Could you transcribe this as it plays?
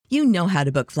You know how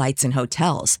to book flights and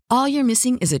hotels. All you're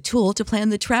missing is a tool to plan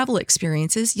the travel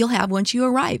experiences you'll have once you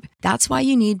arrive. That's why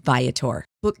you need Viator.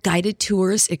 Book guided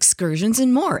tours, excursions,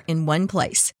 and more in one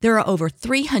place. There are over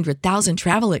 300,000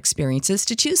 travel experiences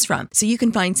to choose from, so you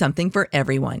can find something for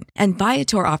everyone. And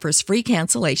Viator offers free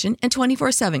cancellation and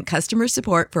 24/7 customer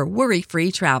support for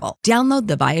worry-free travel. Download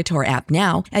the Viator app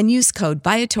now and use code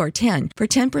Viator10 for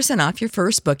 10% off your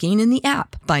first booking in the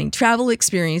app. Find travel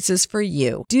experiences for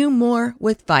you. Do more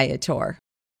with Viator.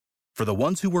 For the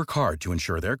ones who work hard to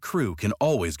ensure their crew can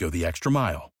always go the extra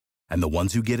mile, and the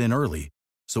ones who get in early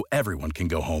so everyone can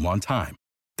go home on time,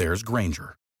 there's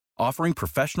Grainger, offering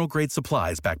professional-grade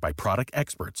supplies backed by product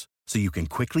experts so you can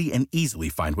quickly and easily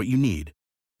find what you need.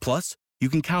 Plus, you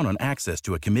can count on access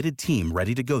to a committed team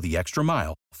ready to go the extra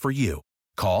mile for you.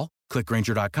 Call, click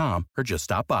Grainger.com, or just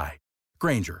stop by.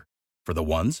 Grainger, for the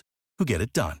ones who get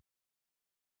it done.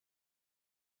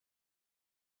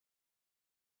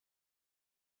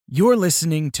 You're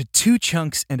listening to Two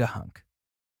Chunks and a Hunk,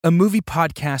 a movie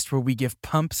podcast where we give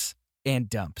pumps and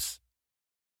dumps.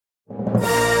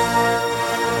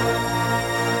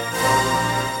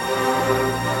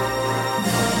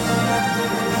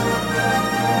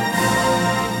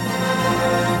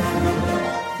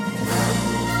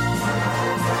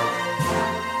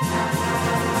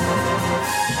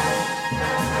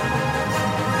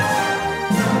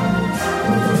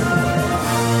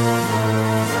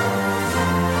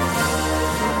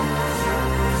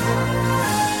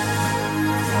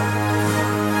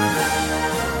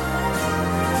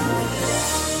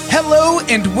 Hello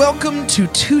and welcome to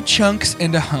Two Chunks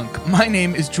and a Hunk. My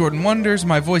name is Jordan Wonders,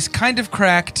 my voice kind of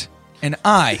cracked, and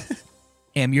I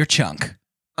am your chunk.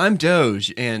 I'm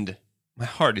Doge, and my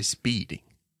heart is beating,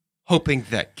 hoping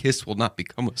that kiss will not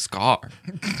become a scar.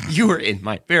 You are in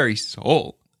my very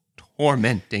soul,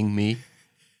 tormenting me.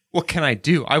 What can I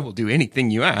do? I will do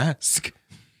anything you ask.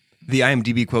 The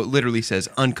IMDb quote literally says,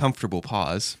 uncomfortable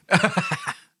pause.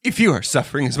 If you are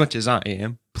suffering as much as I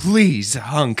am, please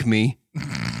hunk me.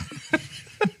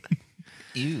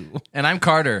 Ew. And I'm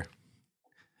Carter.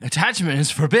 Attachment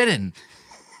is forbidden.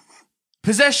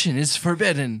 Possession is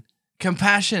forbidden.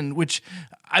 Compassion, which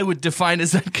I would define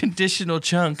as unconditional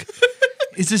chunk,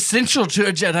 is essential to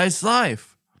a Jedi's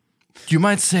life. You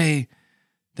might say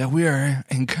that we are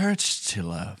encouraged to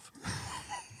love.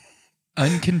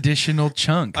 Unconditional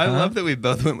chunk. I love that we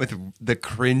both went with the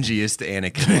cringiest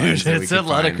Anakin lines that we It's a could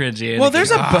lot find. of cringy. Well,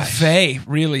 there's a buffet,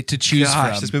 really, to choose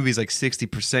Gosh, from. this movie is like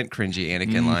 60% cringy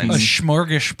Anakin A lines.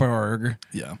 smorgasbord.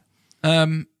 Yeah.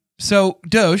 So,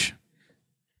 Doge.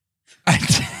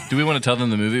 Do we want to tell them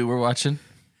the movie we're watching?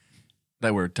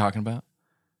 That we're talking about?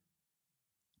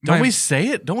 My- Don't we say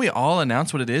it? Don't we all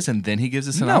announce what it is and then he gives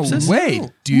a No synopsis? way,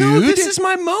 dude. No, this is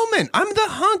my moment. I'm the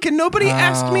hunk, and nobody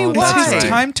asked me Oh, It's why. that's his right.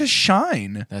 time to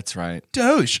shine. That's right.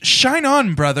 Doge, shine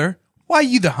on, brother. Why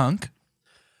you the hunk?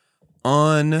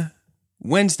 On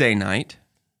Wednesday night,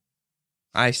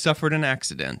 I suffered an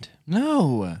accident.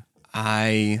 No.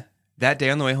 That day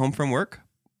on the way home from work,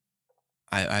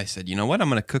 I said, you know what? I'm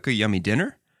going to cook a yummy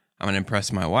dinner. I'm going to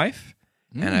impress my wife.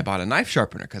 And I bought a knife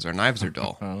sharpener because our knives are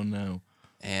dull. Oh, no.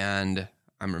 And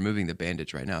I'm removing the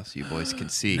bandage right now so you boys can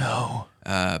see. No.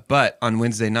 But on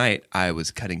Wednesday night, I was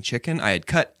cutting chicken. I had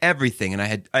cut everything, and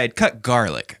I had cut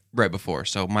garlic right before,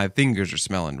 so my fingers are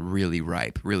smelling really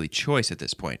ripe, really choice at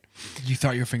this point. You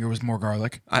thought your finger was more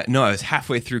garlic? No, I was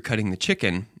halfway through cutting the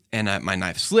chicken, and my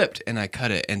knife slipped, and I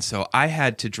cut it, and so I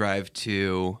had to drive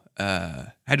to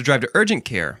urgent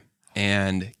care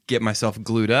and get myself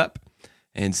glued up,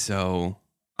 and so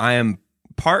I am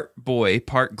part boy,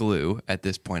 part glue at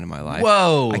this point in my life.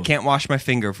 Whoa. I can't wash my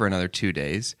finger for another 2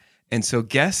 days. And so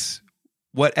guess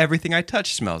what everything I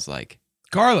touch smells like?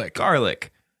 Garlic.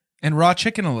 Garlic. And raw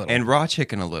chicken a little. And raw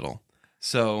chicken a little.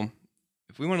 So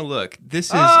if we want to look, this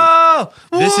is Oh!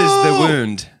 this is the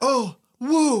wound. Oh,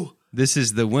 woo. This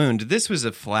is the wound. This was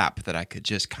a flap that I could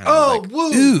just kind of like,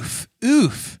 woo. Oof.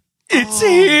 Oof. it's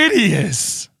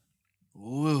hideous.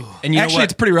 Woo. And you know Actually, what?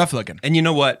 it's pretty rough looking. And you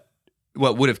know what?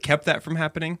 What would have kept that from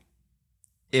happening?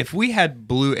 If we had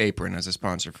Blue Apron as a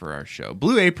sponsor for our show.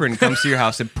 Blue Apron comes to your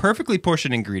house in perfectly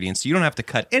portioned ingredients, so you don't have to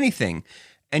cut anything,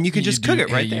 and you can just cook it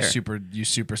right there. You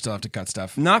super still have to cut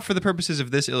stuff. Not for the purposes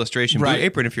of this illustration. Right. Blue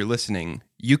Apron, if you're listening,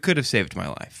 you could have saved my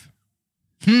life.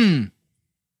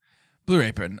 Blue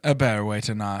Apron, a better way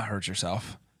to not hurt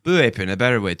yourself. Blue Apron, a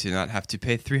better way to not have to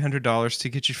pay $300 to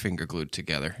get your finger glued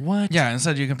together. What? Yeah,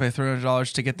 instead you can pay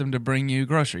 $300 to get them to bring you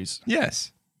groceries.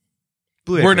 Yes.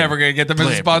 We're Apron. never going to get them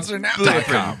as a sponsor now. Blue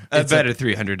Apron, a better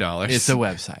 $300. It's a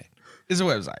website. Is a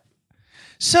website.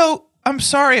 So, I'm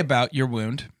sorry about your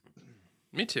wound.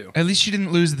 Me too. At least you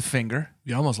didn't lose the finger.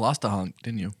 You almost lost a hunk,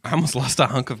 didn't you? I almost lost a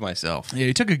hunk of myself. Yeah,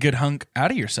 you took a good hunk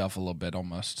out of yourself a little bit,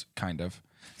 almost, kind of.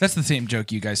 That's the same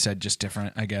joke you guys said, just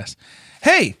different, I guess.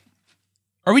 Hey,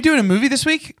 are we doing a movie this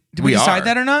week? Did we decide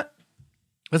that or not?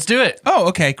 Let's do it. Oh,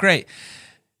 okay, great.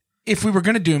 If we were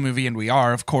going to do a movie, and we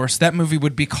are, of course, that movie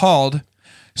would be called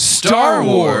Star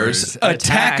Wars: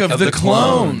 Attack of the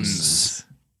Clones.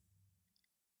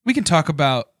 We can talk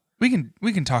about we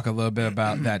can talk a little bit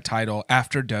about that title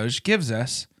after Doge gives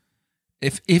us,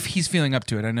 if he's feeling up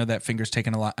to it. I know that finger's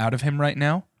taken a lot out of him right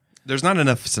now. There's not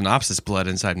enough synopsis blood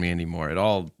inside me anymore. It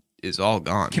all is all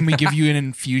gone. Can we give you an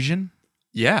infusion?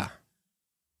 Yeah.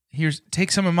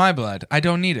 Take some of my blood. I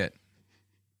don't need it.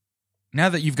 Now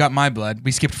that you've got my blood,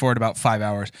 we skipped forward about 5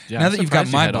 hours. Yeah, now I'm that you've got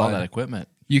surprised my had all that blood, equipment.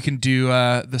 you can do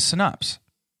the synopsis.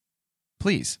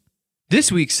 Please.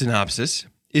 This week's synopsis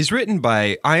is written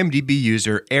by IMDb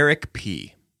user Eric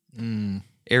P.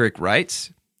 Eric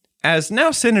writes, as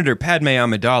now Senator Padme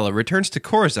Amidala returns to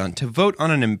Coruscant to vote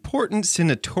on an important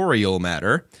senatorial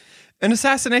matter, an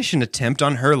assassination attempt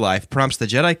on her life prompts the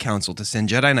Jedi Council to send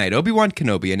Jedi Knight Obi-Wan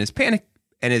Kenobi and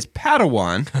his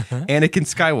Padawan, Anakin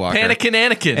Skywalker.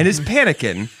 Anakin. And his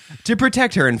Panakin to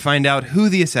protect her and find out who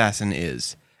the assassin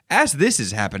is. As this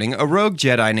is happening, a rogue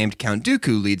Jedi named Count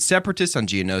Dooku leads separatists on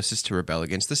Geonosis to rebel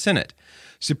against the Senate.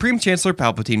 Supreme Chancellor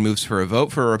Palpatine moves for a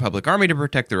vote for a Republic army to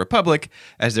protect the Republic,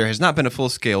 as there has not been a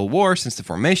full-scale war since the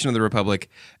formation of the Republic.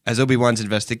 As Obi-Wan's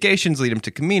investigations lead him to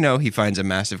Kamino, he finds a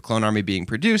massive clone army being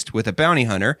produced with a bounty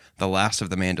hunter, the last of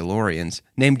the Mandalorians,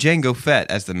 named Jango Fett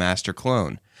as the master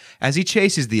clone. As he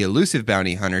chases the elusive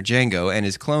bounty hunter Jango and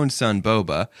his clone son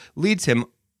Boba, leads him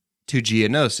to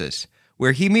Geonosis,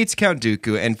 where he meets Count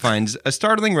Dooku and finds a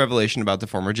startling revelation about the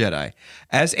former Jedi.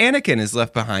 As Anakin is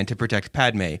left behind to protect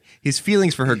Padme, his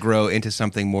feelings for her grow into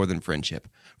something more than friendship.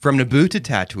 From Naboo to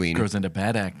Tatooine, Grows into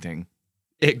bad acting.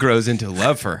 it grows into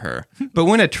love for her. But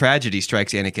when a tragedy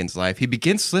strikes Anakin's life, he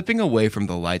begins slipping away from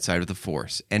the light side of the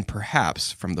Force, and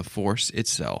perhaps from the Force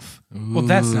itself. Well,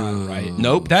 that's not right.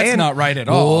 Nope. That's And- not right at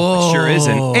all. It sure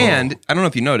isn't. And I don't know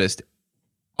if you noticed,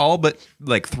 all but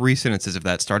like 3 sentences of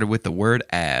that started with the word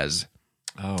as.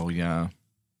 Oh, yeah.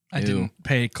 I Ew. didn't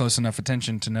pay close enough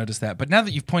attention to notice that. But now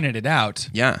that you've pointed it out,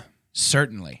 Yeah.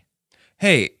 certainly.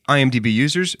 Hey, IMDb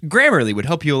users, Grammarly would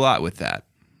help you a lot with that.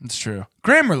 It's true.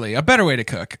 Grammarly, a better way to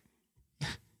cook.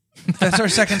 That's our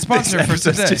second sponsor for This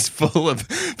episode's today. just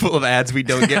full of ads we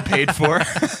don't get paid for.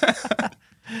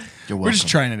 You're welcome. We're just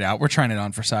trying it out. We're trying it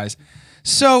on for size.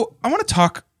 So I want to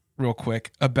talk real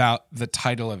quick about the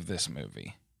title of this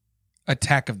movie,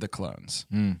 Attack of the Clones.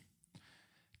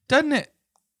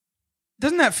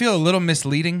 Doesn't that feel a little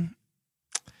misleading?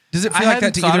 Does it feel I like that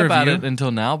hadn't to thought either about of it you?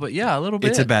 until now, but yeah, a little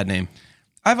bit. It's a bad name.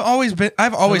 I've always little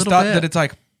thought bit. that it's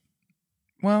like,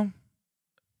 well,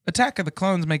 Attack of the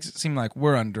Clones makes it seem like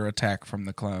we're under attack from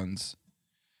the clones.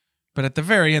 But at the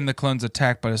very end, the clones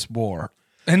attack, but it's war.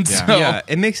 And Yeah. so, Yeah,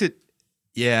 it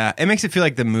makes it feel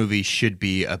like the movie should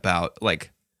be about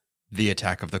like the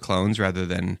attack of the clones rather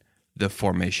than the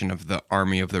formation of the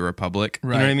army of the Republic. You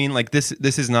know what I Right. mean? Like this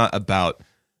is not about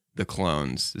the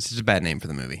clones. This is a bad name for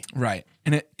the movie. right.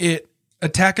 And it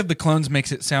Attack of the Clones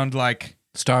makes it sound like,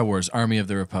 Star Wars, Army of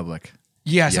the Republic.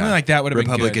 yeah, something Yeah. like that would have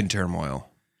Republic been in good. turmoil.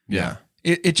 Yeah.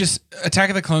 It just, Attack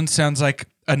of the Clones sounds like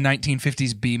a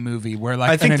 1950s B movie where I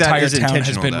like think an that entire is town has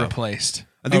intentional, been though. replaced.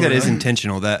 I think that is really?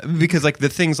 intentional. That because like the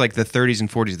things like the 30s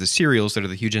and 40s, the serials that are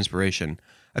the huge inspiration.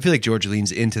 I feel like George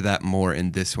leans into that more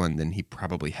in this one than he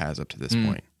probably has up to this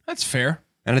point. That's fair.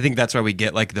 And I think that's why we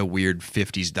get like the weird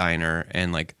 50s diner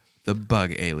and like the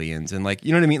bug aliens and like,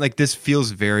 you know what I mean? Like this feels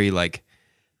very like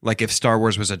if Star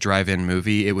Wars was a drive-in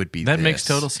movie, it would be That this. makes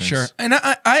total sense. Sure. And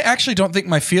I actually don't think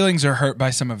my feelings are hurt by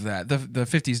some of that, the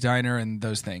 50s diner and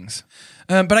those things.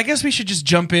 But I guess we should just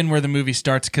jump in where the movie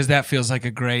starts because that feels like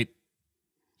a great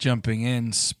jumping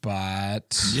in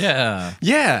spot. Yeah.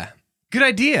 Yeah. Good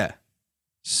idea.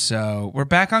 So we're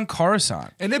back on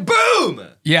Coruscant. And then boom!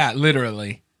 Yeah,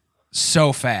 literally.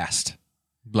 So fast.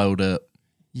 Blowed up.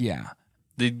 Yeah.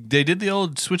 They did the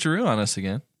old switcheroo on us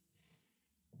again.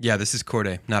 Yeah, this is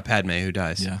Corday, not Padme, who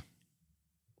dies. Yeah.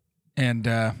 And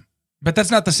but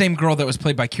that's not the same girl that was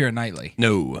played by Keira Knightley.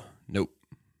 No. Nope.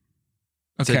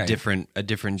 It's Okay. a different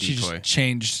She decoy. just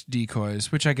changed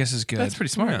decoys, which I guess is good. That's pretty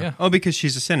smart, yeah. Oh, because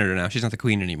she's a senator now. She's not the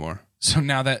queen anymore. So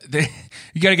now that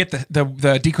you got to get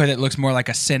the decoy that looks more like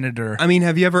a senator. I mean,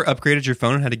 have you ever upgraded your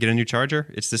phone and had to get a new charger?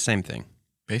 It's the same thing.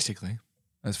 Basically.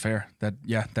 That's fair.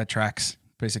 That tracks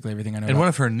basically everything I know. And about. one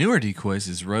of her newer decoys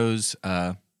is Rose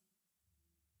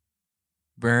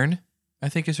Byrne, I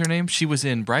think is her name. She was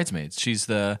in Bridesmaids. She's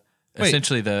Wait.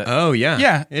 essentially the Oh, yeah.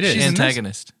 Yeah, It is. she's in this?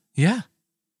 antagonist. Yeah.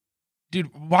 Dude,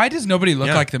 why does nobody look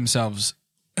Yeah. like themselves?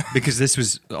 Because this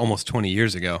was almost 20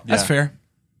 years ago. That's fair.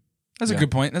 That's a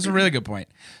good point. That's a really good point.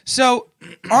 So,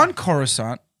 on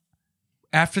Coruscant,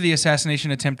 after the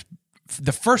assassination attempt,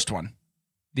 the first one,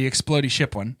 the explodey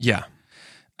ship one, Yeah.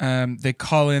 they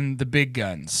call in the big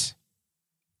guns,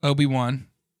 Obi-Wan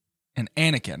and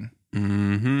Anakin,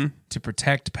 Mm-hmm. to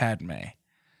protect Padme.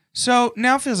 So,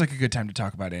 now feels like a good time to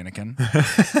talk about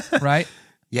Anakin, right?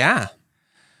 Yeah.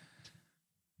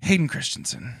 Hayden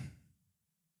Christensen.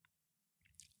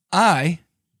 I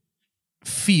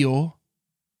feel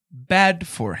bad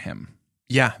for him.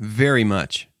 Yeah, very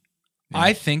much.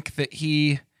 I think that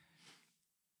he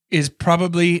is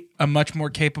probably a much more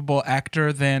capable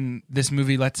actor than this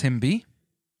movie lets him be.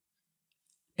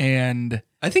 And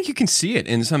I think you can see it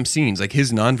in some scenes, like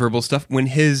his nonverbal stuff. When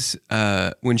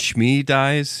when Shmi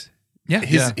dies,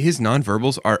 his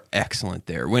nonverbals are excellent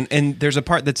there. And there's a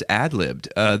part that's ad-libbed.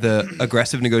 The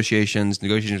aggressive negotiations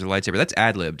with lightsaber, that's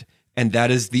ad-libbed. And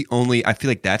that is I feel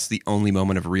like that's the only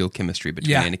moment of real chemistry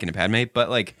between Anakin and Padme. But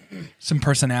like, some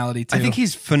personality too. I think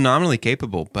he's phenomenally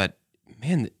capable, but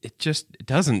man, it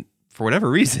doesn't, for whatever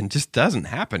reason, just doesn't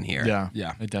happen here.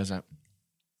 Yeah. It doesn't.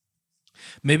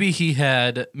 Maybe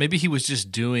he was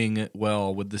just doing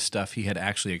well with the stuff he had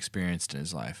actually experienced in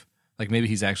his life. Like maybe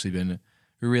he's actually been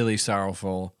really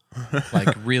sorrowful,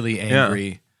 like really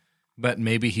angry, but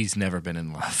maybe he's never been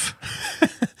in love.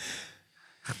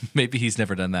 Maybe he's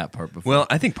never done that part before. Well,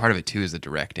 I think part of it too is the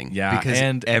directing. Yeah, because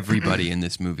and everybody in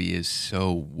this movie is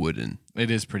so wooden.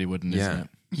 It is pretty wooden, isn't it?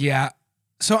 Yeah.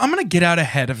 So I'm going to get out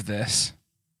ahead of this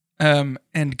and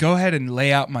go ahead and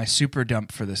lay out my super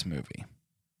dump for this movie.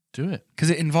 Do it. Because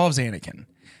it involves Anakin.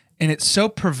 And it's so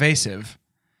pervasive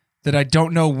that I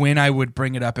don't know when I would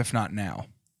bring it up, if not now.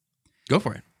 Go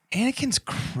for it. Anakin's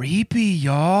creepy,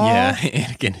 y'all. Yeah,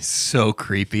 Anakin is so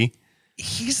creepy.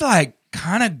 He's like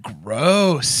kind of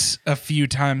gross a few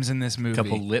times in this movie. A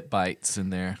couple lip bites in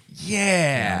there.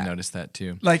 Yeah. I noticed that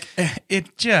too. Like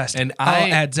it just And all I-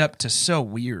 adds up to so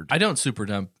weird. I don't super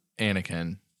dump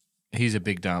Anakin. He's a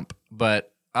big dump,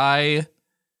 but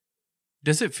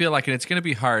does it feel like, and it's going to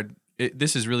be hard.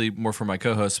 This is really more for my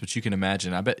co-hosts, but you can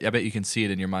imagine. I bet you can see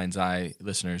it in your mind's eye,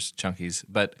 listeners, chunkies.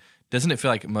 But doesn't it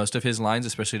feel like most of his lines,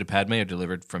 especially to Padme, are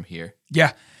delivered from here?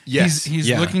 Yeah. Yes, He's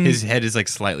yeah. looking. His head is like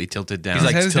slightly tilted down. He's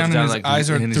like his head is tilted down and down, his like, eyes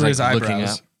are and he's through like his looking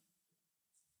eyebrows. up.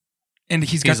 And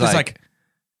he's got He's this like-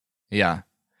 Yeah.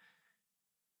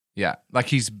 Yeah. Like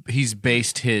he's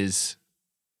based his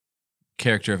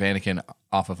character of Anakin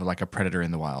off of like a predator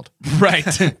in the wild. right.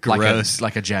 Gross.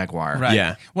 Like a jaguar. Right.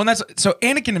 Yeah. Well, so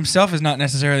Anakin himself is not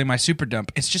necessarily my super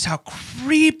dump. It's just how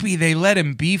creepy they let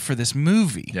him be for this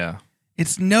movie. Yeah.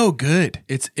 It's no good.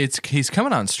 He's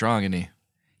coming on strong, isn't he?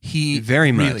 He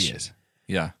Very really much. is.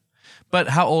 Yeah. But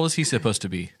how old is he supposed to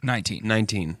be? 19.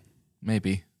 19.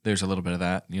 Maybe. There's a little bit of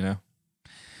that, you know?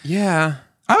 Yeah.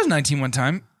 I was 19 one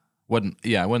time. Wasn't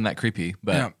that creepy,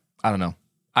 but Yeah. I don't know.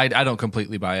 I don't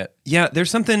completely buy it. Yeah, there's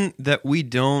something that we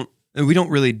don't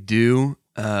really do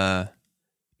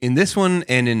in this one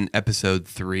and in episode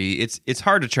 3. It's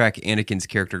hard to track Anakin's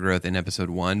character growth in episode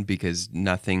 1 because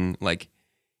nothing, like,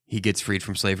 he gets freed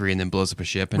from slavery and then blows up a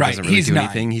ship and Right, doesn't really he's do not.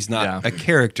 anything. He's not Yeah. a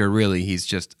character really. He's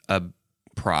just a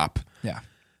prop. Yeah.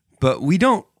 But we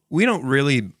don't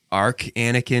really arc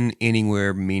Anakin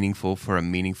anywhere meaningful for a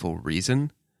meaningful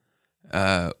reason.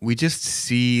 We just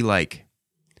see, like,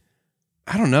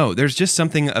 I don't know. There's just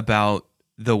something about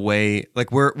the way,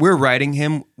 like, we're writing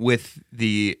him with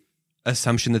the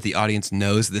assumption that the audience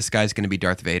knows this guy's going to be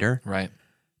Darth Vader, Right.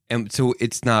 and so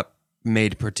it's not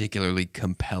made particularly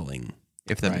compelling,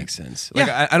 if that Right. makes sense. Like,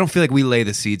 I don't feel like we lay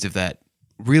the seeds of that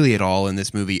really at all in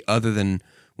this movie, other than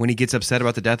when he gets upset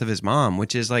about the death of his mom,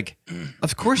 which is like,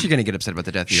 of course you're going to get upset about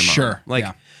the death of your mom. Sure, Like,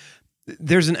 yeah.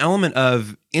 there's an element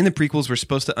of, in the prequels, we're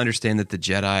supposed to understand that the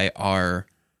Jedi are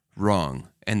wrong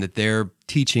and that their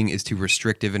teaching is too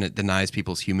restrictive and it denies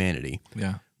people's humanity,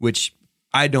 Yeah. which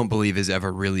I don't believe is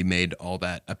ever really made all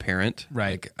that apparent.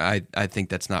 Right. Like, I think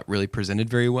that's not really presented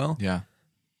very well. Yeah.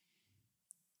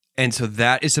 And so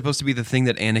that is supposed to be the thing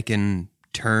that Anakin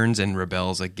turns and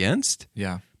rebels against.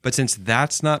 Yeah. But since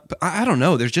that's not, I don't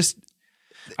know. There's just,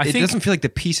 it doesn't feel like the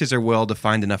pieces are well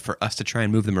defined enough for us to try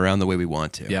and move them around the way we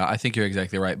want to. Yeah, I think you're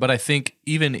exactly right. But I think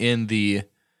even in the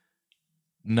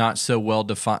not so well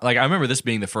defined, like I remember this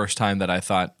being the first time that I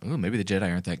thought, oh, maybe the Jedi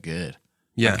aren't that good.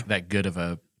 Yeah. Like, that good of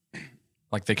a,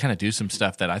 like they kind of do some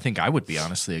stuff that I think I would be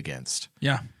honestly against.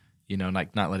 Yeah. You know,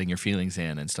 like not letting your feelings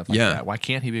in and stuff like Yeah. that. Why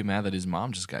can't he be mad that his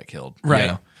mom just got killed?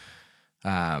 Right. You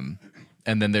know?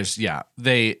 And then there's,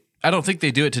 I don't think they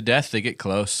do it to death. They get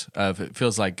close. It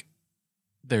feels like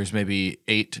there's maybe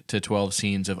 8 to 12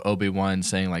 scenes of Obi-Wan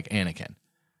saying like, Anakin,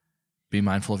 be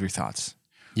mindful of your thoughts.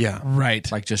 Yeah. Right.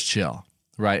 Like, just chill.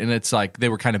 Right. And it's like they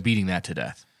were kind of beating that to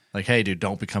death. Like, hey, dude,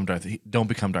 don't become Darth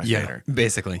Vader.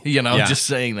 Basically. You know, Yeah. just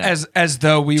saying that. As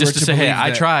though we just were to say, believe hey, I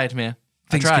that tried, man.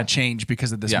 things I tried. could change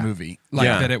because of this Yeah. movie. Like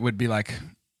Yeah. that it would be like,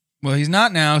 well, he's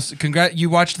not now. So you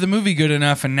watched the movie good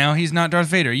enough, and now he's not Darth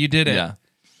Vader. You did it. Yeah.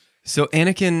 So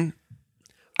Anakin,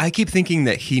 I keep thinking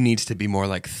that he needs to be more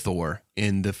like Thor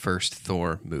in the first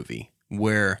Thor movie,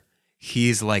 where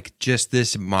he's like just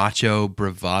this macho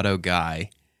bravado guy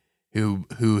who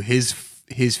his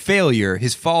failure,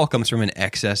 his fall comes from an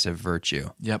excess of virtue.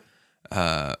 Yep.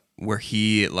 Where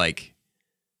he like,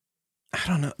 I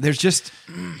don't know. There's just,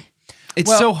 it's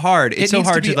Well, so hard. It's It so needs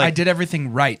hard to be, like. I did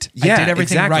everything right. Yeah, I did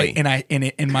everything exactly. right,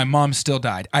 and my mom still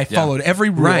died. I followed every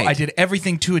rule. Right. I did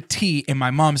everything to a T, and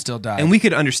my mom still died. And we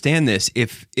could understand this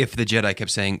if the Jedi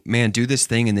kept saying, "Man, do this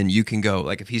thing, and then you can go."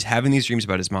 Like if he's having these dreams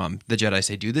about his mom, the Jedi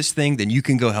say, "Do this thing, then you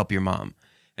can go help your mom."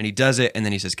 And he does it, and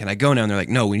then he says, "Can I go now?" And they're like,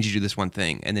 "No, we need you to do this one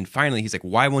thing." And then finally, he's like,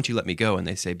 "Why won't you let me go?" And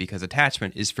they say, "Because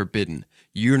attachment is forbidden.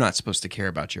 You're not supposed to care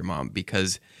about your mom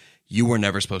because you were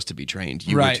never supposed to be trained.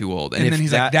 You were Right. too old." And if then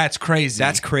he's like, "That's crazy."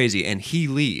 That's crazy. And he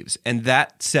leaves. And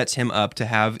that sets him up to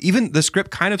have, even the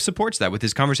script kind of supports that with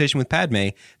his conversation with Padme.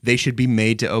 They should be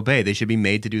made to obey. They should be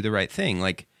made to do the right thing.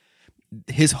 Like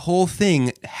his whole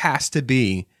thing has to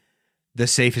be the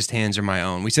safest hands are my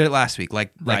own. We said it last week.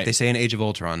 Like Right. they say in Age of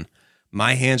Ultron,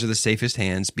 my hands are the safest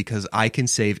hands because I can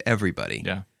save everybody.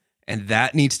 Yeah. And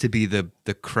that needs to be the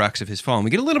crux of his fall. And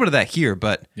we get a little bit of that here,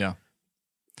 but Yeah.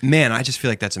 man, I just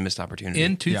feel like that's a missed opportunity.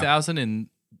 In 2000 and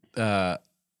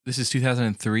this is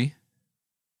 2003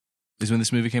 is when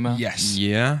this movie came out. yes.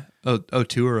 yeah. Oh,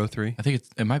 02 or 03? I think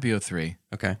it might be 03.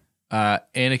 Okay.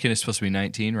 Anakin is supposed to be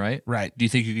 19, right? Right. Do you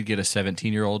think you could get a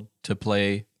 17-year-old to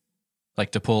play,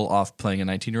 like to pull off playing a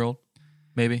 19-year-old?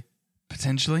 Maybe.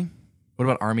 Potentially. What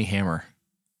about Armie Hammer?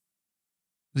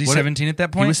 Was he What- 17 at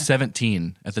that point? He was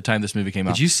 17 at the time this movie came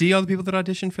out. Did you see all the people that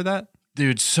auditioned for that?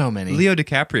 Dude, so many. Leo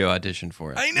DiCaprio auditioned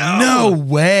for it. No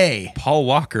way. Paul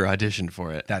Walker auditioned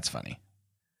for it. That's funny.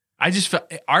 I just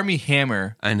felt Armie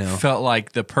Hammer. I know. Felt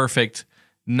like the perfect,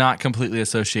 not completely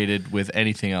associated with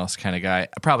anything else kind of guy.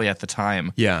 Probably at the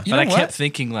time. Yeah. You But know I what? kept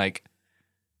thinking like,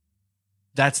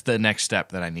 that's the next step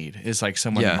that I need. Is like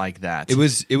someone Yeah. like that. It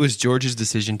was George's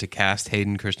decision to cast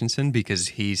Hayden Christensen because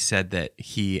he said that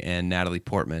he and Natalie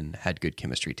Portman had good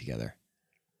chemistry together.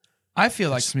 I feel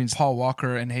like just means- Paul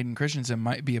Walker and Hayden Christensen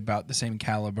might be about the same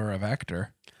caliber of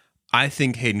actor. I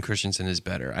think Hayden Christensen is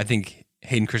better. I think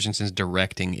Hayden Christensen's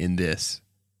directing in this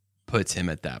puts him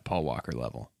at that Paul Walker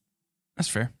level. That's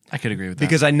fair. I could agree with that.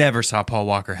 Because I never saw Paul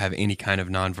Walker have any kind of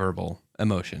nonverbal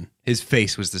emotion. His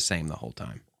face was the same the whole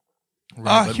time.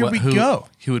 Right, Oh, but here we who- go.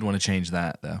 Who would want to change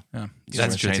that though? Yeah.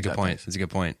 That's true. That's a good point. That's a good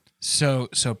point. So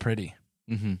pretty.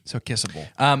 Mm-hmm. So kissable.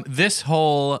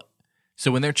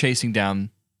 So when they're chasing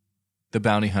down the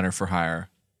bounty hunter for hire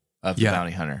of the Yeah.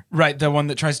 bounty hunter, Right, the one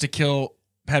that tries to kill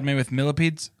Padme with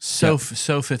millipedes? so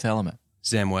Fifth Element.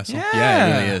 Sam Wessel. Yeah.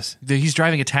 It really is. He's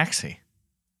driving a taxi.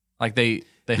 Like they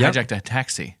Yep. hijacked a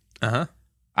taxi. Uh-huh.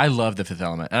 I love the Fifth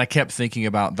Element, and I kept thinking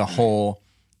about the whole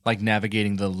like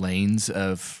navigating the lanes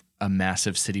of a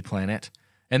massive city planet,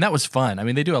 and that was fun. I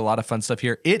mean, they do a lot of fun stuff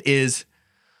here. It is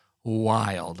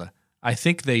wild. I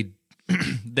think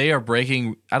they are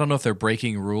breaking. I don't know if they're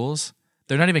breaking rules.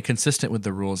 They're not even consistent with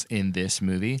the rules in this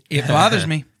movie. It bothers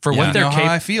me. For what You they're know how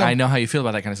I feel. I know how you feel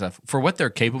about that kind of stuff. For what they're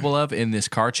capable of in this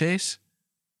car chase,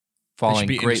 following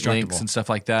be great indestructible. links and stuff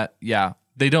like that. Yeah,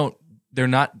 they're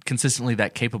not consistently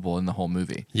that capable in the whole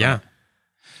movie. Yeah.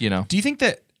 You know, Do you think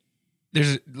that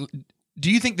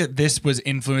this was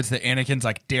influenced, that Anakin's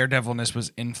like daredevilness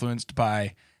was influenced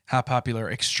by how popular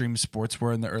extreme sports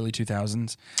were in the early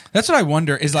 2000s? That's what I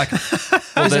wonder is like,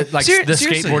 the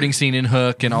seriously. skateboarding scene in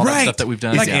Hook and all that Right. stuff that we've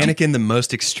done. Is yeah. Anakin the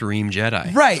most extreme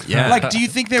Jedi? Right. Yeah. Like, do you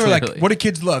think they were like, Clearly. what do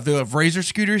kids love? They love razor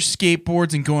scooters,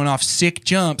 skateboards, and going off sick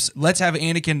jumps. Let's have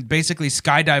Anakin basically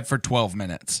skydive for 12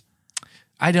 minutes.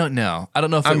 I don't know. I don't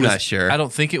know if I'm it was, not sure. I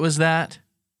don't think it was that,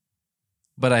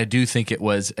 but I do think it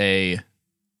was a.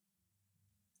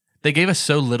 They gave us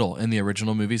so little in the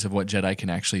original movies of what Jedi can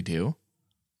actually do,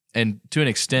 and to an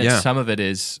extent, Yeah. some of it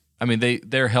is. I mean,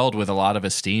 they're held with a lot of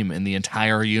esteem in the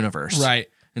entire universe, Right.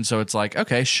 And so it's like,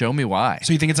 okay, show me why.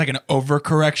 So you think it's like an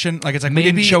overcorrection? Like it's like we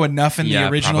Maybe- didn't show enough in Yeah, the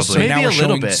original, so probably. now Maybe we're a little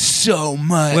showing bit. so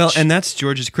much. Well, and that's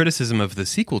George's criticism of the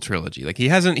sequel trilogy. Like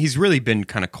he's really been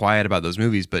kind of quiet about those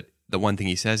movies, but the one thing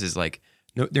he says is like,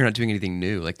 no, they're not doing anything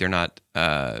new. Like they're not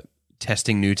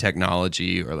testing new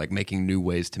technology or like making new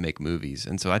ways to make movies.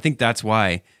 And so I think that's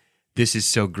why this is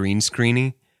so green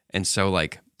screeny and so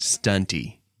like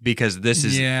stunty because this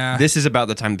is about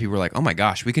the time that people are like, oh my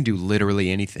gosh, we can do literally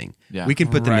anything. Yeah. We can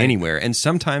put them Right. anywhere. And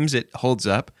sometimes it holds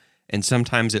up, and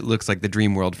sometimes it looks like the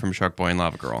dream world from Shark Boy and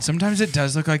Lava Girl. Sometimes it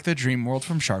does look like the dream world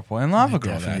from Shark Boy and Lava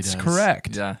Girl. Definitely That's does.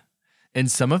 correct. Yeah. And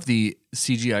some of the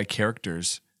CGI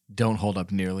characters don't hold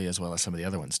up nearly as well as some of the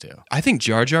other ones do. I think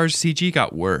Jar Jar's CG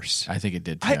got worse. I think it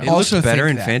did too. I It also looks better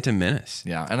think in that. Phantom Menace.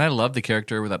 Yeah, and I love the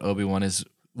character that Obi-Wan is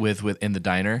with in the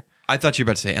diner. I thought you were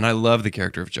about to say, and I love the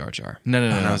character of Jar Jar. No.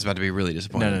 And I was about to be really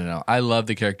disappointed. No. I love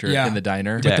the character Yeah. in the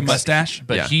diner. With the Dex. mustache.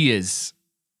 But Yeah. he's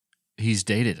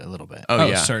dated a little bit. Oh,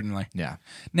 yeah. Certainly. Yeah.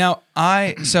 Now,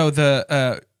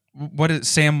 what is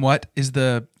Sam? What is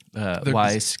the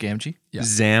Wise Gamgee. Yeah.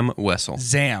 Zam Wessel.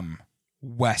 Zam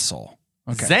Wessel?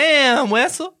 Okay. Sam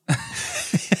Wessel.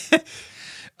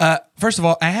 First of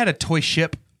all, I had a toy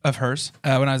ship of hers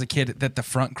when I was a kid that the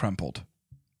front crumpled.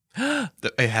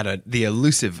 It had the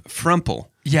elusive Frumple.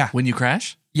 Yeah. When you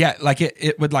crash? Yeah, like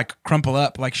it would like crumple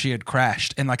up like she had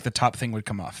crashed and like the top thing would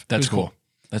come off. It That's was cool.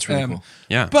 That's really cool.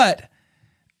 Yeah. But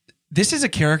this is a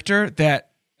character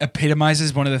that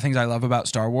epitomizes one of the things I love about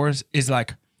Star Wars is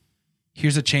like,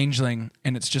 here's a changeling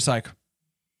and it's just like,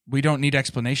 we don't need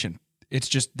explanation. It's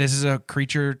just, this is a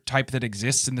creature type that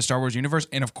exists in the Star Wars universe.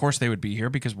 And of course they would be here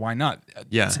because why not?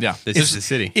 Yeah. Yeah. This is the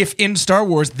city. If in Star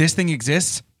Wars this thing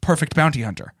exists, perfect bounty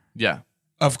hunter. Yeah.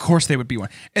 Of course they would be one.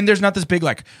 And there's not this big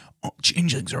like, oh,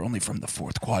 changelings are only from the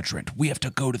fourth quadrant. We have to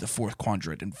go to the fourth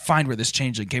quadrant and find where this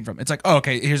changeling came from. It's like, oh,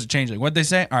 okay, here's a changeling. What'd they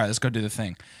say? All right, let's go do the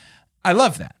thing. I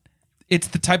love that. It's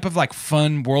the type of like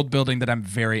fun world building that I'm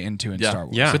very into in Star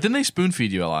Wars. Yeah. But then they spoon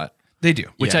feed you a lot, They do.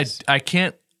 which Yes. I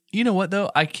can't. You know what though?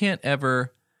 I could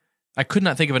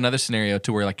not think of another scenario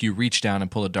to where like you reach down and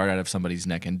pull a dart out of somebody's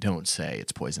neck and don't say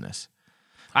it's poisonous.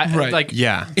 Right. Like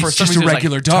Yeah. For It's some just a reason, it was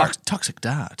regular like, dart. Toxic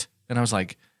dart, and I was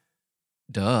like,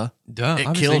 duh. Duh. It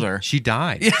obviously. killed her. She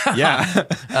died. Yeah.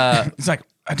 It's like,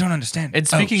 I don't understand. And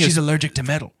speaking she's of- allergic to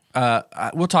metal.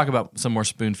 We'll talk about some more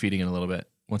spoon feeding in a little bit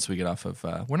once we get off of.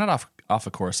 We're not off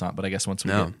of Coruscant, but I guess once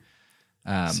we No.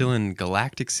 get Still in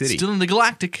Galactic City. still in the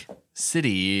Galactic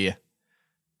City.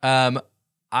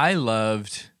 I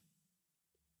loved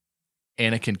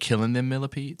Anakin killing them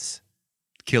millipedes.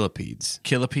 Killipedes.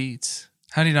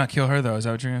 How do you not kill her though? Is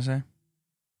that what you're gonna say?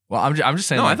 Well, I'm just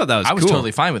saying. No, I like, thought that was I was cool.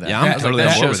 totally fine with that. Yeah, I'm I was totally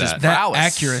that on board shows with his that. That prowess.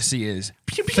 accuracy is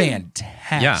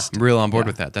fantastic. Yeah. I'm real on board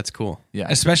with that. That's cool. Yeah.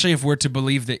 Especially if we're to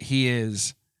believe that he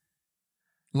is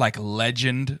like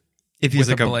legend If he's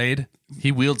with like a blade.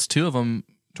 He wields two of them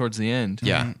towards the end.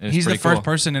 Yeah. And it's He's the pretty first cool.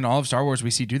 person in all of Star Wars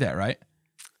we see do that, right?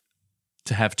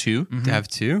 to have two. To have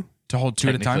two To hold two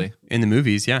at a time. Technically. in the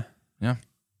movies. Yeah. Yeah.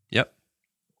 Yep.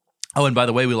 Oh, and by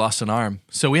the way, we lost an arm.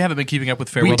 So we haven't been keeping up with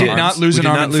Farewell We to did Arms. not lose we an did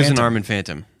arm not in lose an Phantom. arm in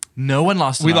Phantom. No one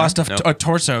lost an We arm. lost Nope. a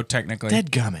torso technically, Dead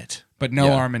gummit. but no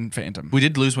Yeah. arm in Phantom. We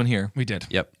did lose one here. We did.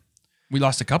 Yep. We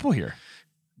lost a couple here.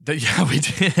 Yeah, we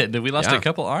did. We lost Yeah. a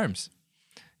couple arms.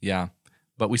 Yeah,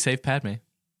 but we saved Padme.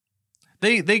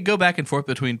 They go back and forth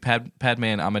between Padme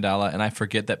and Amidala, and I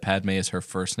forget that Padme is her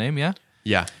first name. Yeah.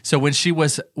 Yeah. So when she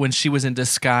was in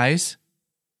disguise,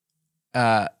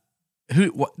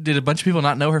 did a bunch of people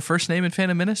not know her first name in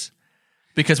Phantom Menace?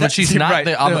 Because when That's she's not right.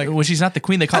 They're like, when she's not the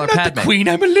queen, they call her Padme. Queen.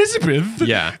 I'm Elizabeth.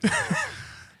 Yeah.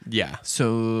 Yeah.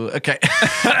 So okay,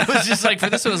 I was just like, for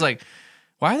this one, I was like,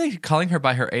 why are they calling her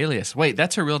by her alias? Wait,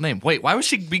 that's her real name. Wait, why was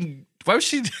she going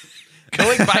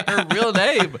by her real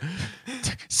name?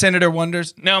 Senator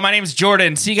wonders. No, my name's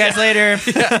Jordan. See you guys later.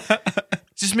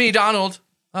 Just me, Donald.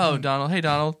 Oh, Donald. Hey,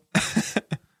 Donald.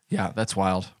 Yeah, that's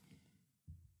wild.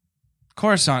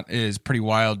 Coruscant is pretty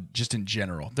wild just in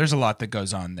general. There's a lot that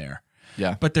goes on there.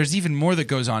 Yeah. But there's even more that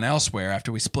goes on elsewhere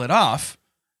after we split off,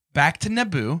 back to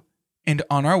Naboo, and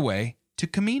on our way to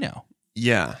Camino.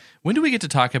 Yeah. When do we get to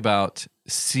talk about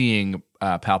seeing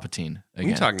Palpatine again? We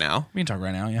can talk now. We can talk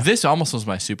right now, yeah. This almost was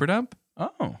my super dump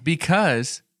Oh.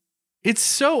 because it's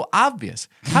so obvious.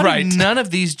 How Right. do none of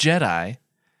these Jedi?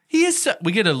 He is.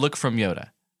 We get a look from Yoda.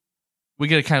 We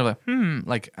get a kind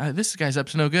of this guy's up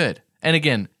to no good. And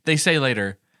again, they say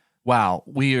later, "Wow,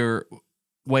 we are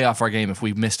way off our game if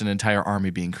we missed an entire army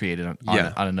being created on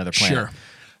another planet." Sure.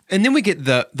 And then we get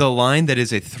the line that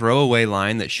is a throwaway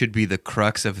line that should be the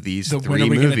crux of these The three when are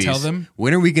we gonna movies. tell them?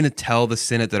 When are we going to tell the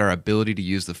Senate that our ability to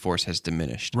use the Force has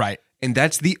diminished? Right. And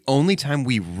that's the only time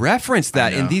we reference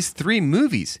that I in know. these three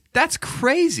movies. That's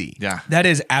crazy. Yeah. That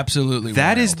is absolutely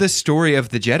That wild. is the story of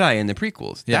the Jedi in the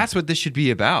prequels. Yeah. That's what this should be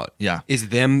about. Yeah. Is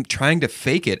them trying to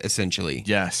fake it, essentially.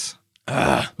 Yes.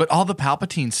 But all the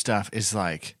Palpatine stuff is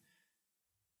like,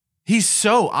 he's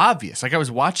so obvious. Like I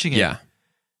was watching it, Yeah.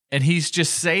 and he's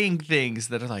just saying things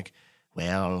that are like,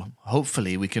 well,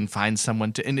 hopefully we can find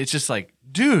someone to, and it's just like,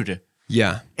 dude,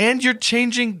 Yeah. and you're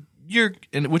changing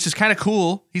which is kind of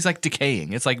cool. He's like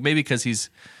decaying. It's like maybe because he's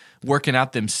working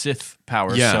out them Sith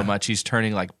powers so much, he's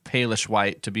turning like palish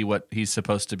white to be what he's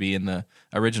supposed to be in the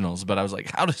originals. But I was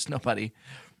like, how does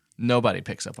nobody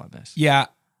picks up on this? Yeah,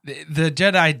 the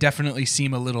Jedi definitely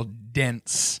seem a little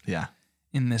dense Yeah,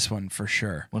 in this one for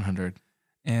sure. 100.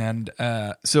 And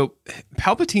So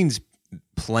Palpatine's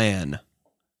plan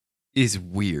is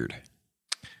weird.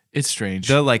 It's strange.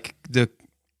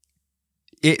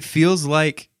 It feels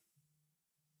like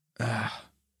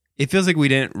we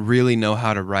didn't really know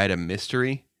how to write a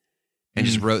mystery and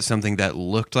just wrote something that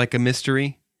looked like a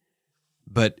mystery,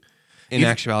 but in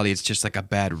actuality, it's just like a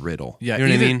bad riddle. Yeah, you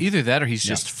know what I mean? Either that or he's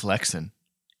just flexing.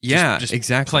 Yeah, just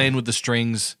exactly. Playing with the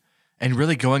strings and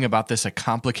really going about this a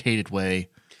complicated way.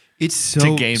 It's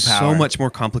to gain power. so much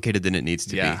more complicated than it needs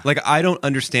to Yeah. be. Like, I don't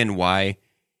understand why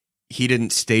he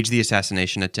didn't stage the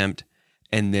assassination attempt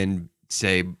and then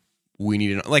say we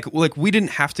need an like we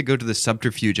didn't have to go to the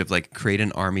subterfuge of like create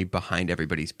an army behind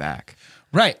everybody's back.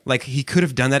 right, Like, he could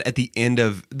have done that at the end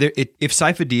of if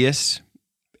Sifo Dyas,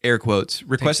 air quotes,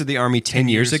 requested the army 10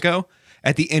 years ago.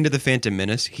 At the end of the Phantom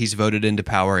Menace, he's voted into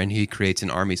power and he creates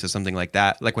an army. So something like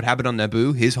that, like what happened on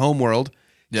Naboo, his home world,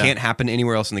 can't happen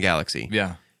anywhere else in the galaxy.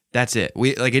 Yeah. That's it.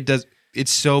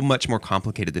 It's so much more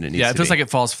complicated than it needs to be. Yeah, it feels like it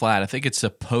falls flat. I think it's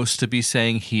supposed to be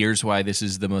saying, here's why this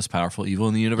is the most powerful evil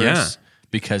in the universe. Yeah.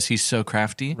 Because he's so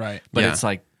crafty. Right. But Yeah. it's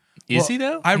like, is he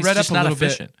though? I He's read up just a not little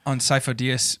efficient. bit on Sifo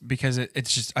Dyas because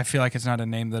it's just, I feel like it's not a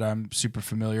name that I'm super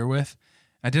familiar with.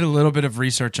 I did a little bit of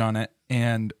research on it,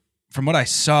 and from what I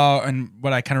saw and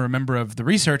what I kind of remember of the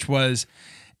research was,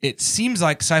 it seems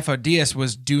like Sifo Dyas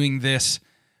was doing this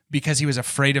because he was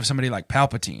afraid of somebody like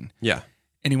Palpatine. Yeah.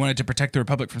 And he wanted to protect the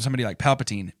Republic from somebody like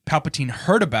Palpatine. Palpatine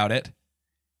heard about it,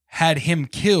 had him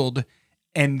killed,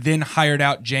 and then hired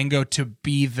out Jango to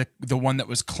be the one that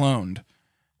was cloned,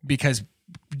 because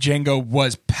Jango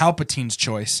was Palpatine's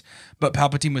choice, but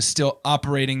Palpatine was still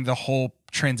operating the whole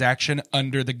transaction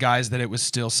under the guise that it was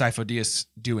still Sifo Dyas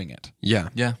doing it. Yeah.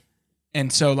 Yeah.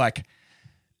 And so, like,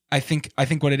 I think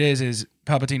what it is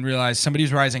Palpatine realized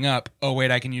somebody's rising up. Oh,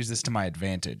 wait, I can use this to my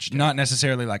advantage. Not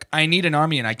necessarily like, I need an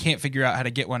army and I can't figure out how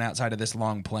to get one outside of this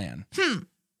long plan.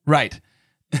 Right.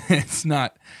 It's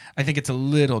not. I think it's a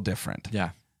little different. Yeah.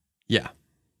 Yeah.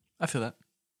 I feel that.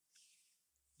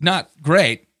 Not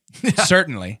great,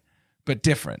 certainly, but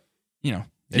different. You know,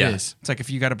 It is. it's like if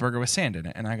you got a burger with sand in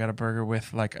it and I got a burger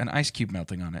with like an ice cube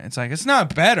melting on it. It's like, it's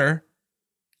not better,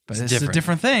 but it's a different.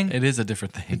 different thing. It is a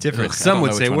different thing. Different. Ugh, I Some don't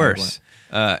would know say which one I worse.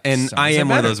 And Some I would say am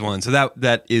one of better. those ones. So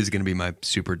that is going to be my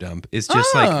super dump. It's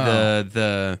just like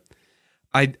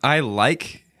I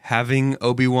like having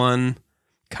Obi-Wan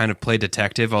kind of play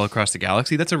detective all across the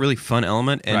galaxy. That's a really fun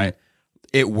element, and Right.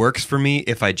 it works for me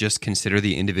if I just consider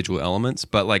the individual elements.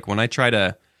 But like when I try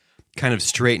to kind of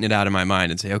straighten it out in my mind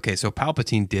and say, okay, so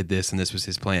Palpatine did this and this was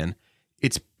his plan,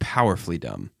 it's powerfully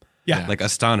dumb. Yeah. Like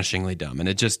astonishingly dumb, and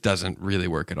it just doesn't really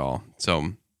work at all.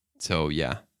 So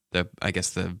yeah, I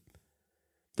guess the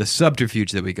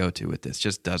subterfuge that we go to with this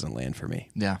just doesn't land for me.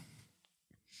 Yeah.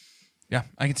 Yeah,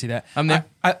 I can see that. I'm there.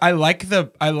 I like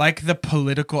the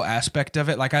political aspect of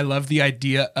it. Like, I love the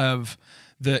idea of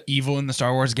the evil in the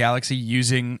Star Wars galaxy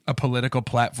using a political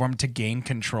platform to gain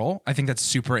control. I think that's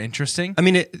super interesting. I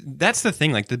mean, that's the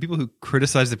thing. Like the people who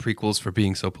criticize the prequels for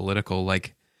being so political,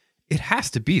 like it has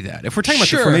to be that. If we're talking about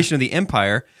Sure. the formation of the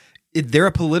Empire, they're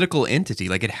a political entity.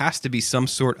 Like it has to be some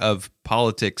sort of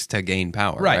politics to gain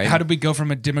power. Right? How did we go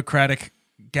from a democratic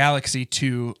galaxy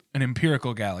to an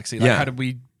empirical galaxy? Like, Yeah.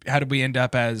 how did we end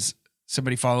up as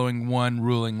somebody following one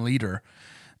ruling leader?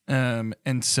 And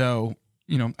so,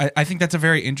 you know, I think that's a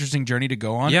very interesting journey to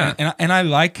go on. Yeah. And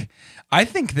I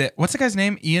think that, what's the guy's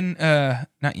name?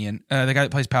 Not Ian, the guy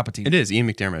that plays Palpatine. It is Ian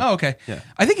McDermott. Oh, okay. Yeah.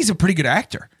 I think he's a pretty good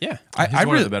actor. Yeah. He's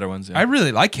one of the better ones, yeah. I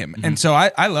really like him. And so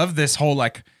I love this whole,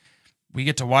 like, we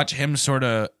get to watch him sort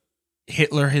of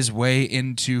Hitler his way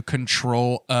into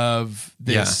control of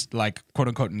this, like, quote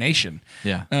unquote nation.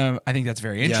 Yeah. I think that's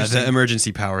very Yeah, interesting. the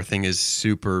emergency power thing is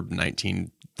super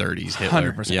 1930s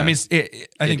Hitler. 100%. Yeah. I mean,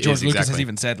 I think It George is, Lucas has exactly.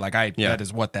 even said, like, Yeah. that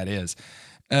is what that is.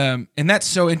 And that's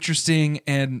so interesting.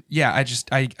 And yeah, I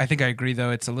think I agree,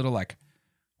 though. It's a little like,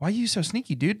 why are you so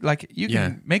sneaky, dude? Like, you can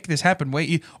Yeah. make this happen.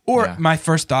 Or Yeah. my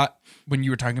first thought when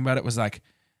you were talking about it was like,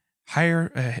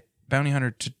 hire a bounty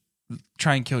hunter to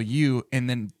try and kill you and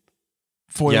then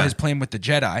foil Yeah. his plan with the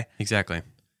Jedi. Exactly.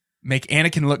 Make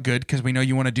Anakin look good because we know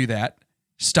you want to do that.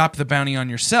 Stop the bounty on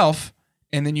yourself.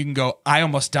 And then you can go, I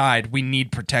almost died. We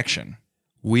need protection.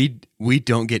 We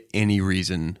don't get any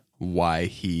reason why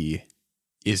he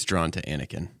is drawn to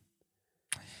Anakin.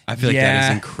 I feel like that Yeah.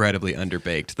 is incredibly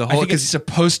underbaked. The I whole think it's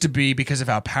supposed to be because of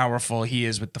how powerful he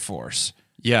is with the Force.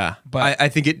 yeah, but- I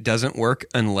think it doesn't work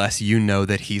unless you know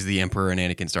that he's the Emperor and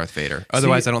Anakin's Darth Vader.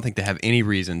 Otherwise, I don't think they have any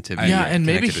reason to be Yeah, and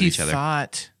maybe connected with he each other.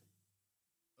 thought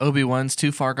Obi-Wan's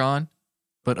too far gone,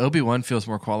 but Obi-Wan feels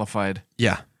more qualified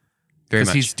Yeah, very because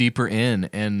much. he's deeper in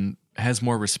and has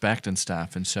more respect and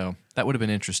stuff. And so that would have been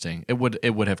interesting. It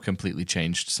would have completely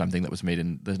changed something that was made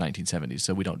in the 1970s.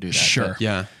 So we don't do that. Sure. but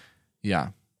yeah. yeah.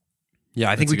 Yeah,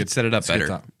 I think That's we a could good- set it up that's a good better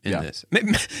thought. in Yeah. this.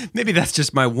 Maybe that's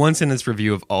just my one sentence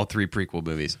review of all 3 prequel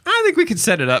movies. I think we could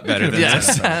set it up better than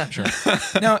Yes. this.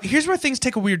 Sure. Now, here's where things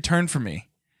take a weird turn for me.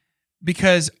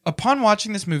 Because upon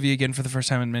watching this movie again for the first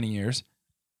time in many years,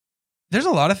 there's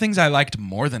a lot of things I liked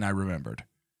more than I remembered.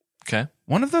 Okay.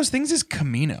 One of those things is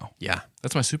Camino. Yeah.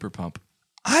 That's my super pump.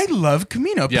 I love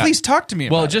Camino. Yeah. Please talk to me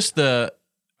about Well, it. just I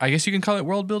guess you can call it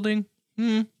world building.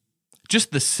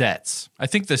 Just the sets. I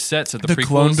think the sets of the prequels.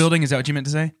 clone building, is that what you meant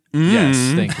to say? Yes,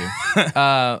 thank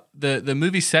you. The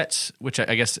movie sets, which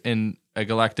I guess in a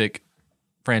galactic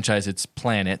franchise, it's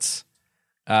planets,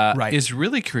 Right. is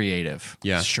really creative.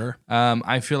 Yeah. Sure.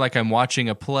 I feel like I'm watching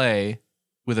a play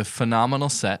with a phenomenal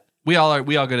set. We all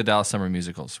go to Dallas Summer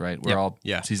Musicals, right? We're all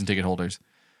Yeah. season ticket holders.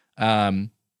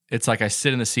 It's like I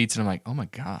sit in the seats and I'm like, oh my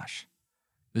gosh,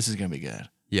 this is gonna be good.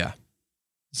 Yeah.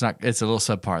 It's a little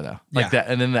subpar though, like Yeah. that.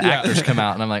 And then the actors come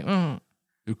out and I'm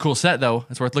like, cool set though.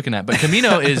 It's worth looking at. But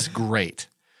Camino is great.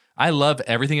 I love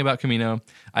everything about Camino.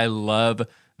 I love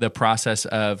the process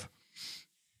of.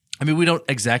 I mean, we don't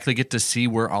exactly get to see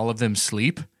where all of them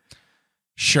sleep,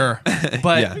 Sure.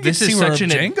 but Yeah. this See is where such an.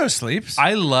 Django sleeps.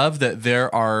 I love that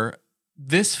there are.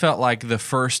 This felt like the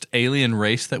first alien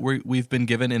race that we've been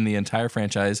given in the entire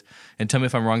franchise. And tell me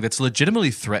if I'm wrong, that's legitimately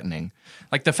threatening.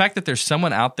 Like the fact that there's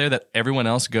someone out there that everyone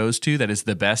else goes to that is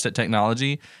the best at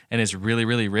technology and is really,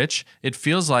 really rich. It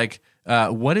feels like,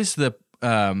 what is the,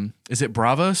 is it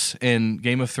Bravos in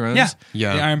Game of Thrones? yeah.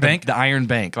 Yeah. The Iron Bank. The Iron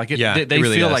Bank. Like Yeah, they it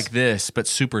really feel does. like this, but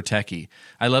super techy.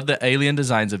 I love the alien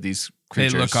designs of these They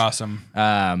creatures. look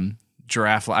awesome.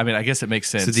 Giraffe. I mean, I guess it makes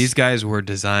sense. So these guys were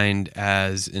designed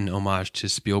as an homage to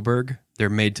Spielberg. They're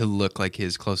made to look like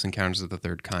his Close Encounters of the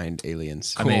Third Kind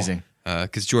aliens. Amazing.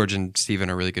 Because George and Steven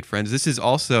are really good friends. This is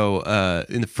also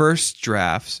in the first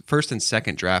and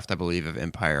second draft, I believe, of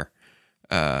Empire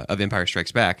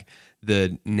Strikes Back.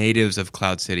 The natives of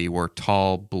Cloud City were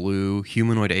tall, blue,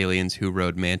 humanoid aliens who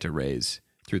rode manta rays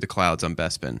through the clouds on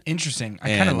Bespin. Interesting.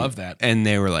 I kind of love that. And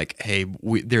they were like, hey,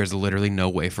 there's literally no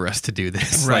way for us to do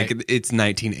this. Right. Like, it's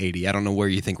 1980. I don't know where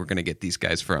you think we're going to get these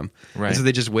guys from. Right. And so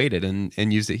they just waited and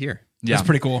used it here. Yeah. That's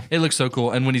pretty cool. It looks so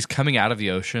cool. And when he's coming out of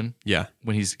the ocean, Yeah.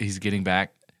 when he's getting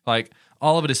back, like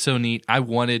all of it is so neat.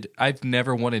 I've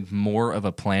never wanted more of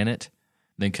a planet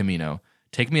than Camino.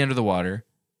 Take me under the water.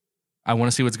 I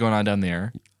want to see what's going on down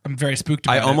there. I'm very spooked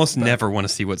about I it, almost but- never want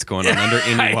to see what's going on under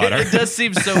any water. It does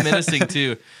seem so menacing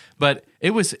too. But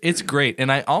it's great.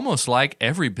 And I almost like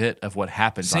every bit of what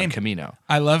happens Same. on Camino.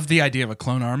 I love the idea of a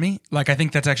clone army. Like, I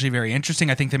think that's actually very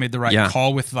interesting. I think they made the right Yeah.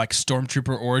 call with like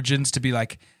Stormtrooper Origins to be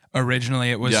like,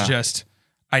 originally it was Yeah. just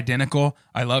identical.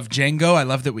 I love Django. I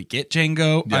love that we get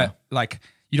Django. Yeah.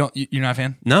 You're not a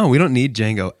fan? No, we don't need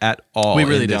Django at all We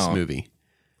really in this don't. movie.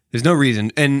 There's no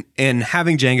reason. And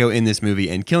having Django in this movie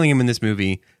and killing him in this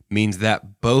movie means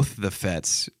that both the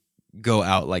Fets go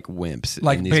out like wimps.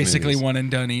 Like in these basically movies. one and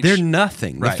done each. They're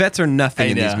nothing. Right. The Fets are nothing I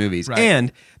in these know. movies. Right.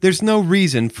 And there's no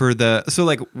reason for so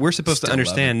like we're supposed Still to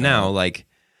understand love it, now, though. like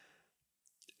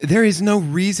there is no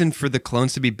reason for the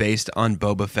clones to be based on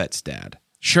Boba Fett's dad.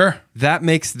 Sure. That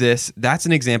makes that's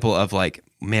an example of like,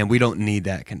 man, we don't need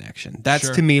that connection. That's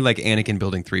Sure. to me like Anakin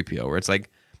building 3PO, where it's like,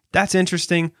 that's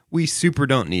interesting. We super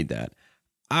don't need that.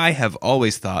 I have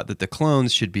always thought that the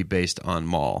clones should be based on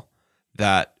Maul,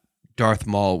 that Darth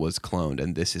Maul was cloned,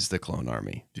 and this is the clone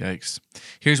army. Yikes.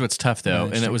 Here's what's tough though,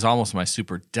 and it was almost my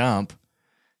super dump,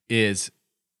 is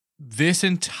this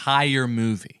entire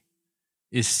movie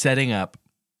is setting up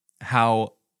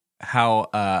how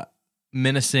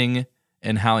menacing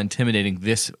and how intimidating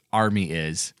this army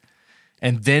is.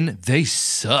 And then they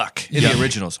suck in the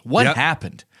originals. What Yep.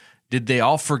 happened? Did they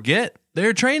all forget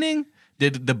their training?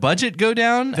 Did the budget go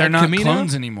down? They're at not Camino?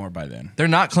 clones anymore by then. They're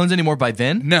not clones anymore by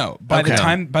then? No, by the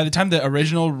Okay. time the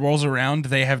original rolls around,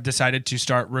 they have decided to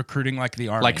start recruiting like the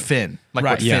army. Like Finn. Like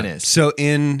Right. what Finn is. So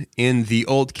in the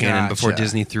old canon, before Gotcha.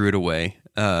 Disney threw it away,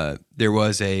 there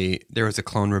was a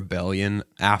clone rebellion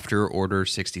after Order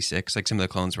 66. Like some of the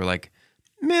clones were like,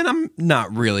 man, I'm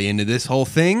not really into this whole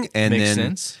thing. And Makes then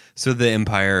sense. so the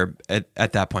Empire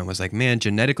at that point was like, man,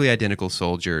 genetically identical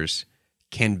soldiers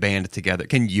can band together,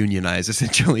 can unionize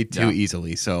essentially too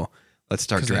easily. So let's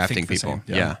start 'Cause they drafting think the people.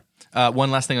 same. Yeah.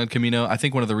 One last thing on Camino. I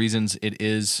think one of the reasons it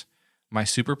is my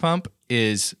super pump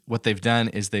is what they've done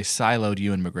is they siloed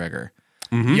Ewan McGregor.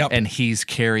 Yep. And he's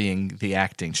carrying the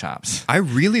acting chops. I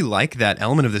really like that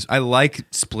element of this. I like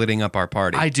splitting up our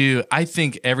party. I do. I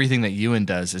think everything that Ewan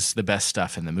does is the best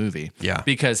stuff in the movie. Yeah.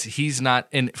 Because he's not,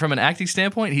 and from an acting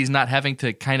standpoint, he's not having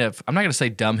to kind of, I'm not going to say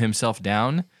dumb himself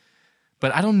down,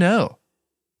 but I don't know.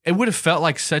 It would have felt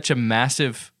like such a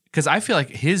massive, because I feel like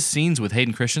his scenes with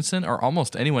Hayden Christensen or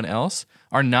almost anyone else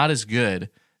are not as good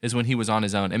as when he was on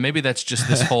his own. And maybe that's just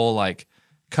this whole like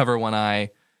cover one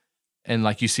eye and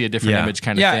like you see a different image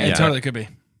kind of thing. Yeah, it totally could be.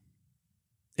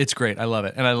 It's great. I love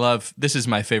it. And I love, this is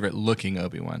my favorite looking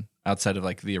Obi-Wan outside of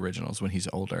like the originals when he's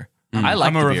older. I like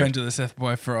I'm a the beard. Revenge of the Sith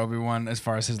boy for Obi-Wan as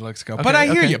far as his looks go. But I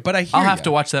hear you. I'll have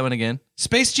to watch that one again.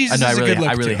 Space Jesus No, is a good look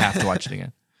I really too. have to watch it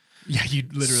again. Yeah, you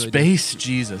literally Space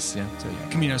Jesus. Yeah. do. So yeah,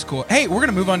 Camino's cool. Hey, we're going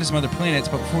to move on to some other planets,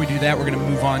 but before we do that, we're going to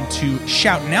move on to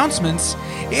shout announcements.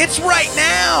 It's right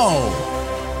now!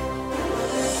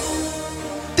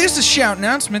 This is Shout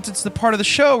Announcements. It's the part of the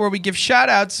show where we give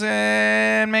shout-outs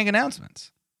and make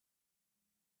announcements.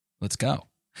 Let's go.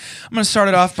 I'm going to start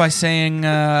it off by saying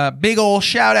big ol'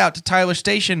 shout-out to Tyler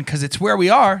Station because it's where we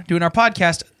are doing our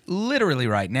podcast literally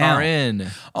right now. Are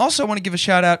in. Also, I want to give a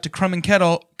shout-out to Crumb and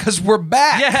Kettle because we're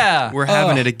back. Yeah. We're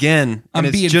having it again, I'm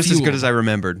and being it's just as fueled. good as I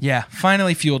remembered. Yeah,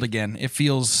 finally fueled again. It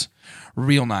feels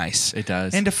real nice. It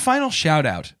does. And a final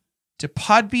shout-out to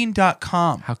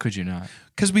Podbean.com. How could you not?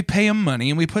 Because we pay them money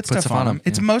and we put stuff on them.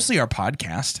 It's yeah. mostly our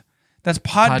podcast. That's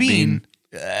Podbean.com.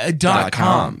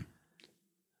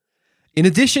 In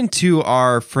addition to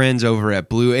our friends over at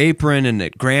Blue Apron and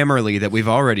at Grammarly that we've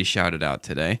already shouted out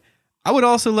today, I would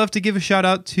also love to give a shout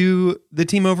out to the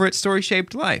team over at Story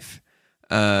Shaped Life.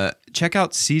 Check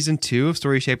out season 2 of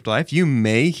Story Shaped Life. You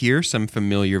may hear some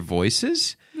familiar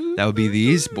voices. That would be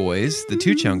these boys, the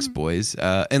Two Chunks boys,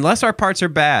 unless our parts are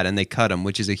bad and they cut them,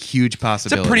 which is a huge It's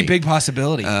possibility. a pretty big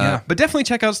possibility. Yeah. But definitely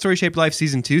check out Story Shaped Life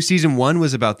season 2. Season 1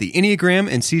 was about the Enneagram,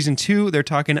 and season 2 they're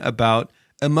talking about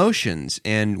emotions,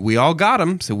 and we all got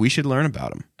them, so we should learn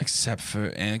about them. Except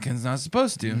for Anakin's not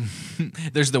supposed to.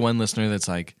 There's the one listener that's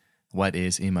like, what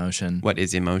is emotion? What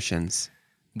is emotions?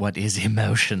 What is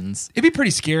emotions? It'd be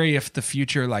pretty scary if the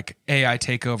future like AI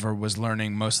takeover was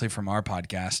learning mostly from our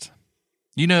podcast.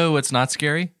 You know what's not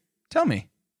scary? Tell me.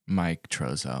 Mike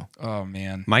Trozo. Oh,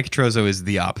 man. Mike Trozo is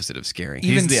the opposite of scary.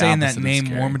 Even the saying that opposite of name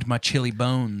scary. warmed my chilly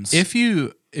bones. If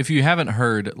you haven't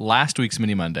heard last week's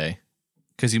Mini Monday,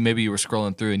 because maybe you were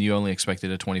scrolling through and you only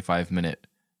expected a 25-minute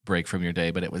break from your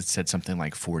day, but it said something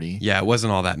like 40. Yeah, it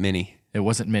wasn't all that many. It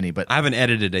wasn't many, but I haven't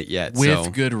edited it yet. with so.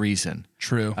 good reason.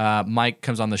 True. Mike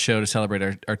comes on the show to celebrate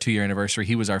our 2-year anniversary.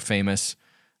 He was our famous.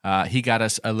 He got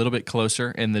us a little bit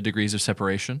closer in the degrees of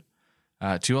separation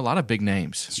to a lot of big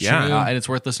names. Yeah. And it's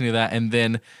worth listening to that. And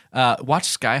then watch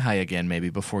Sky High again maybe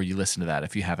before you listen to that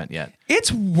if you haven't yet.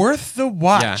 It's worth the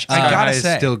watch. Yeah, I gotta it's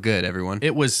say. still good, everyone.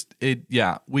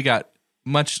 We got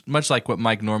much like what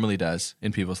Mike normally does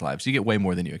in people's lives. You get way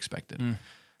more than you expected.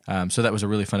 So that was a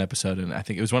really fun episode, and I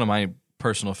think it was one of my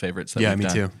personal favorites. That Yeah, we've me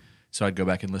done. too. So I'd go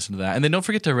back and listen to that, and then don't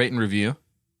forget to rate and review.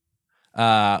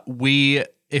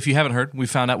 If you haven't heard, we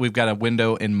found out we've got a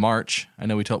window in March. I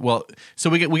know we got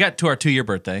to our 2-year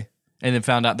birthday, and then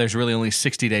found out there's really only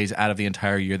 60 days out of the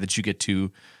entire year that you get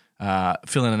to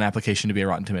fill in an application to be a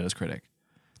Rotten Tomatoes critic.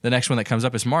 The next one that comes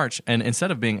up is March, and instead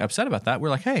of being upset about that, we're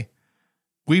like, hey,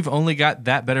 we've only got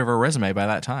that better of a resume by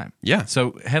that time. Yeah.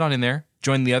 So head on in there,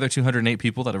 join the other 208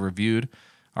 people that have reviewed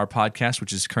our podcast,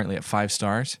 which is currently at 5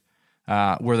 stars.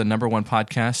 We're the number 1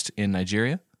 podcast in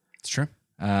Nigeria. It's true.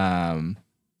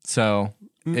 So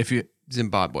if you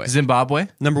Zimbabwe.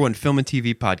 Number 1 film and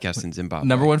TV podcast in Zimbabwe.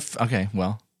 number 1, okay,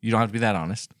 well, you don't have to be that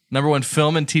honest. Number 1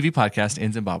 film and TV podcast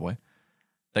in Zimbabwe.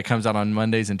 That comes out on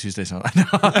Mondays and Tuesdays.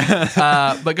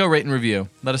 But go rate and review.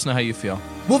 Let us know how you feel.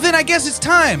 Well, then I guess it's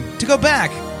time to go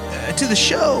back to the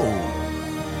show.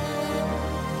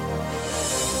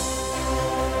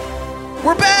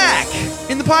 We're back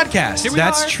in the podcast.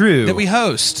 That's true. That we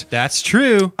host. That's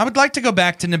true. I would like to go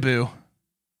back to Naboo.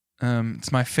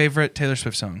 It's my favorite Taylor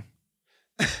Swift song.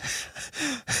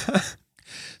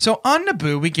 So on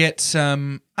Naboo, we get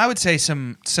some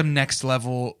next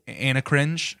level Anna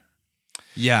cringe.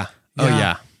 Yeah. Oh,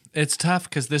 yeah. It's tough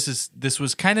because this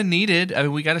was kind of needed. I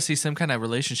mean, we got to see some kind of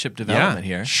relationship development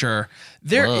here. Sure.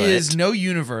 There But- is no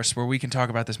universe where we can talk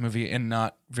about this movie and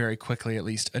not very quickly at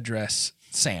least address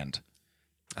sand.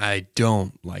 I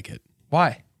don't like it.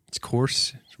 Why? It's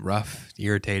coarse, it's rough, it's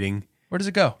irritating. Where does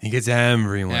it go? It gets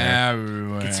everywhere.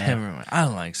 Everywhere. It's everyone. I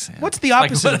don't like sand. What's the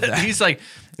opposite of what- that? He's like,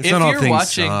 It's if not all you're things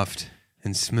watching, soft.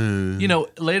 and smooth. You know,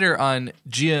 later on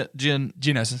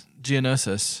Geonosis.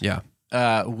 Geonosis,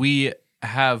 Yeah. we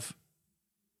have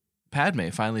Padme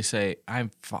finally say,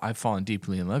 I've fallen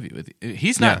deeply in love with you.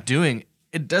 He's not doing,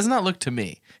 it does not look to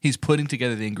me, he's putting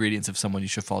together the ingredients of someone you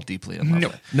should fall deeply in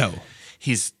love with. No.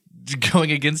 He's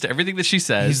going against everything that she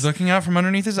says. He's looking out from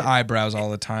underneath his eyebrows all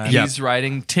the time. Yeah. He's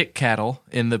riding tick cattle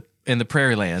in the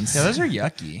prairie lands. Yeah, those are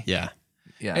yucky. Yeah.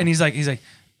 Yeah. And he's like,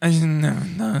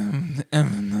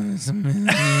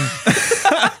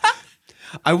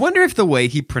 I wonder if the way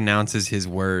he pronounces his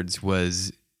words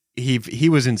was he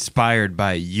was inspired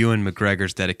by Ewan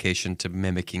McGregor's dedication to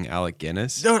mimicking Alec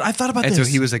Guinness. No, I thought about And this.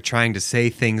 so he was like trying to say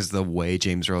things the way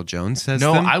James Earl Jones says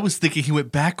No, them. I was thinking he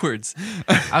went backwards.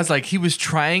 I was like, he was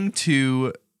trying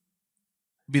to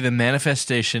be the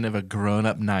manifestation of a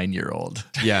grown-up 9-year-old.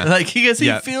 Yeah. Like he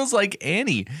Yeah. feels like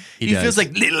Annie. He He does. feels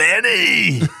like little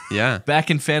Annie Yeah. back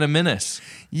in Phantom Menace.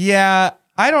 yeah,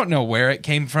 I don't know where it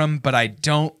came from, but I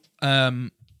don't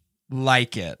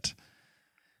like it.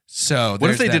 So What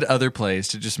if they there's did other plays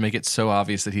to just make it so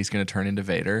obvious that he's going to turn into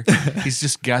Vader? He's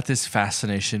just got this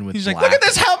fascination with He's like, black. look at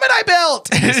this helmet I built.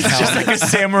 It's just like a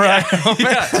samurai helmet.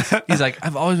 Yeah. He's like,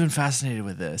 I've always been fascinated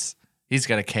with this. He's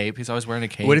got a cape. He's always wearing a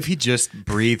cape. What if he just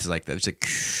breathes like that? It's like,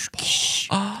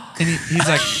 And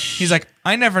he's like,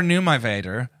 I never knew my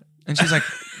Vader. And she's like,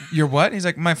 you're what? He's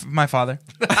like, my father.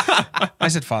 I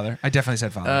said father. I definitely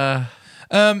said father.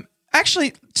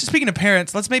 Actually, speaking of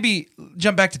parents, let's maybe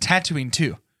jump back to Tatooine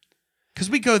too, because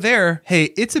we go there. hey,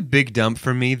 it's a big dump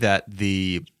for me that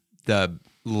the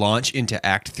launch into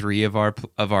Act 3 of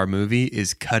our movie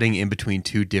is cutting in between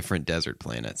two different desert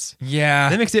planets. Yeah,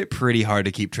 That makes it pretty hard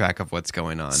to keep track of what's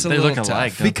going on. It's a They look little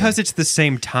alike, tough. don't Because it's the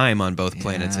same time on both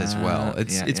planets as well.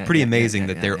 It's pretty amazing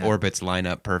that their orbits line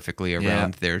up perfectly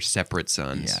around their separate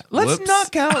suns. Yeah. Let's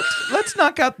Whoops.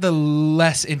 knock out the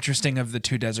less interesting of the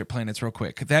two desert planets real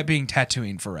quick. That being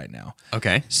Tatooine for right now.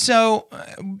 Okay. So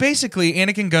basically,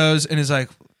 Anakin goes and is like,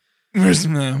 "Where's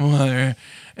my mother?"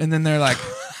 And then they're like,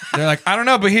 "I don't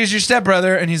know, but here's your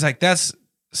stepbrother." And he's like, "That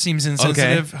seems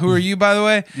insensitive. Who are you, by the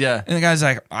way?" Yeah. And the guy's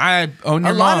like, "I own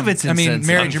your A mom. lot of it's I mean, insensitive.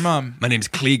 married your mom." My name's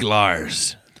Klieg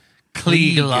Lars.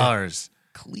 Klieg Lars.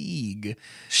 Klieg.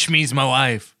 Shmee's my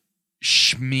wife.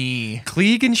 Shmee.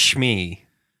 Klieg and Shmee.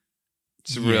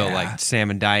 It's a real Yeah. like Sam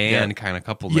and Diane Yeah. kind of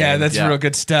couple. Yeah, name. that's Yeah. real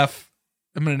good stuff.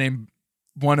 I'm going to name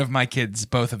one of my kids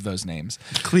both of those names.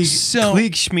 Klieg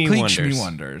Shmee Klieg Wonders. Shmee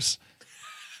Wonders.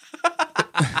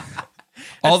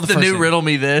 All the first new name. riddle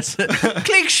me this.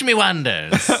 Klieg Shmee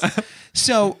Wonders.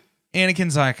 So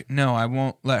Anakin's like, no, I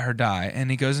won't let her die. And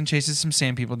he goes and chases some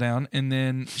sand people down, and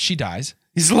then she dies.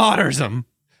 He slaughters them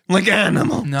like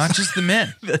animals. Not just the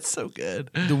men, That's so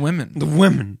good. the women, The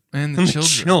women and the and children.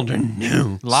 the children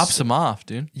knew. Lops him off,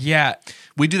 dude. Yeah.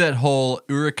 We do that whole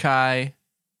Urukai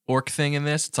orc thing in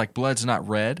this. It's like blood's not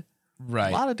red. A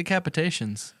Right. lot of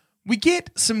decapitations. We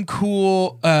get some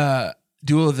cool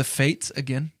Duel of the Fates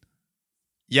again.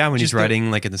 Yeah, when Just he's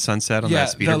riding like in the sunset on that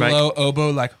speeder the bike. low oboe,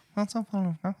 like.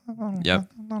 Yep.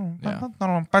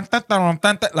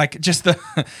 Like just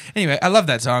the anyway, I love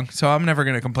that song, so I'm never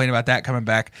gonna complain about that coming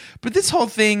back. But this whole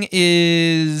thing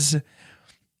is,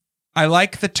 I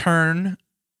like the turn.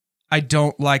 I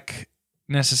don't like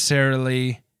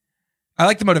necessarily. I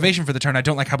like the motivation for the turn. I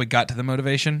don't like how we got to the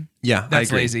motivation. Yeah, I That's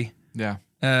agree. lazy. Yeah.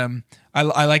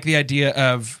 I like the idea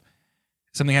of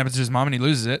something happens to his mom and he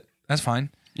loses it. That's fine.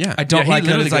 Yeah. I don't Yeah, he like that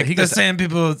literally it's like he the goes- sand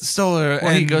people stole her.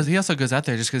 Well, and he also goes out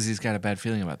there just because he's got a bad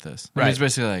feeling about this. Right. He's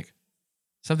basically like,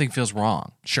 something feels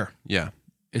wrong. Sure. Yeah.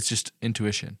 It's just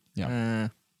intuition. Yeah.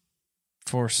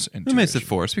 Force I mean, it's the intuition.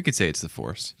 Force. We could say it's the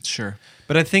Force. Sure.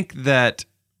 But I think that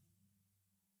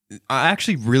I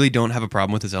actually really don't have a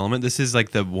problem with this element. This is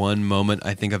like the one moment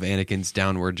I think of Anakin's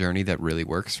downward journey that really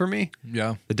works for me.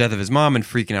 Yeah. The death of his mom and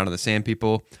freaking out on the sand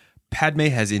people. Padme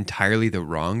has entirely the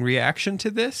wrong reaction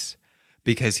to this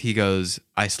because he goes,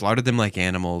 I slaughtered them like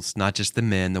animals, not just the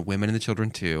men, the women and the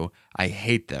children too. I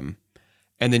hate them.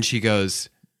 And then she goes,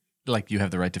 Like you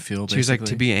have the right to feel. she was like, to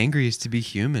basically. be angry is to be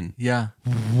human. Yeah.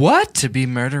 What? To be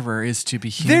murderer is to be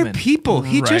human. They're people.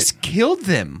 He Right. just killed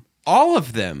them. All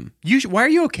of them. Why are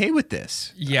you okay with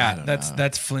this? Yeah,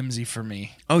 that's flimsy for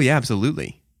me. Oh, yeah,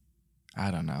 absolutely. I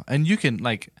don't know. And you can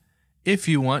like, if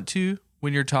you want to,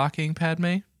 when you're talking,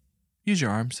 Padme, use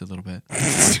your arms a little bit.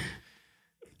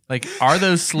 Like, are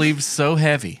those sleeves so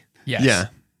heavy? Yes. Yeah.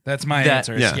 That's my That-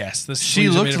 answer. Is yeah. yes. The She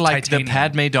sleeves are made looked of like titanium. the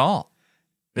Padme doll.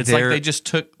 It's like They're- they just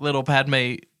took little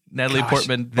Padme Natalie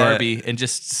Portman Barbie and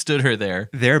just stood her there.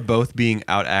 They're both being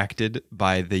outacted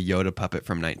by the Yoda puppet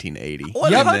from 1980.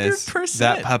 100%.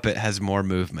 That puppet has more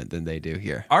movement than they do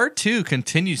here. R2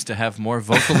 continues to have more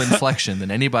vocal inflection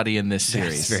than anybody in this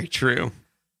series. That's very true.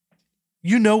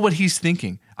 You know what he's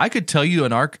thinking. I could tell you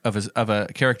an arc of a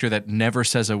character that never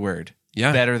says a word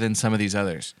better than some of these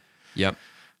others. Yep.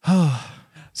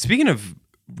 Speaking of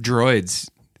droids,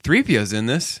 3PO's in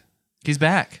this. He's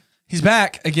back. He's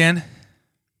back again.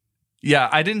 Yeah,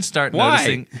 I didn't start Why?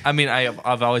 noticing. I mean,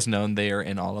 I've always known they are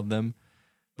in all of them,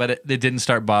 but it didn't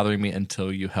start bothering me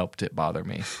until you helped it bother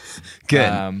me.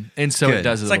 Good. And so Good. it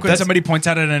does. It's like when somebody points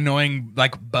out an annoying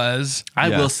like buzz. I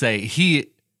Yeah. will say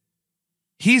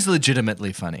he's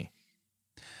legitimately funny.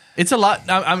 It's a lot.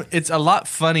 It's a lot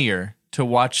funnier to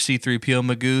watch C-3PO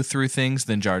Magoo through things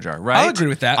than Jar Jar. Right? I'll agree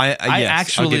with that. I yes, I'll give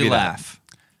actually you that. laugh.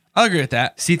 I'll agree with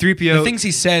that. C-3PO. The things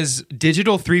he says,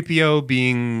 Digital 3PO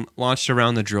being launched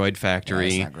around the droid factory.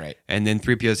 that's not great. And then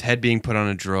 3PO's head being put on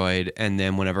a droid. And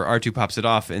then whenever R2 pops it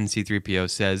off and C-3PO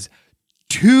says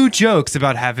 2 jokes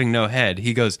about having no head,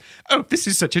 he goes, "Oh, this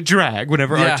is such a drag,"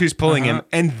 whenever Yeah. R2's pulling him.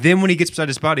 And then when he gets beside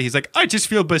his body, he's like, "I just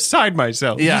feel beside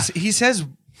myself." Yeah. he says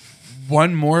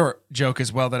one more joke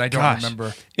as well that I don't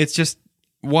remember. It's just,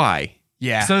 why?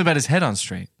 Yeah. Something about his head on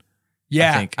straight.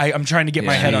 Yeah, think. I'm trying to get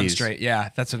my head on Jeez. straight.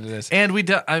 Yeah, that's what it is. And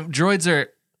droids are.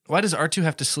 Why does R2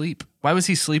 have to sleep? Why was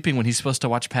he sleeping when he's supposed to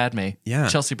watch Padme? Yeah.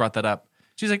 Chelsea brought that up.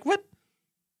 She's like, "What?"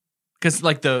 Because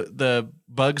like the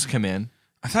bugs come in.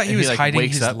 I thought he And was like, hiding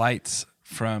wakes his up. lights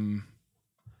from.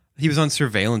 He was on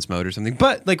surveillance mode or something.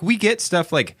 But like we get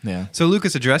stuff like Yeah. So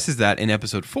Lucas addresses that in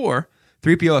episode 4.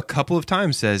 3PO a couple of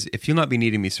times says, "If you'll not be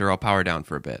needing me, sir, I'll power down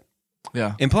for a bit."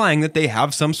 Yeah. Implying that they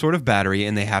have some sort of battery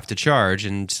and they have to charge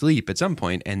and sleep at some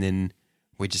point, and then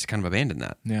we just kind of abandon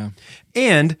that. Yeah.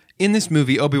 And in this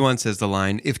movie, Obi-Wan says the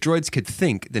line, "If droids could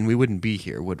think, then we wouldn't be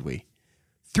here, would we?"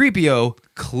 3PO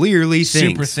clearly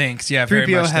thinks. Super thinks. Yeah, very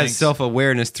 3PO much has thinks.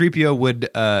 self-awareness. 3PO would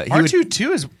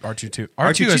R2-2 is R2-2.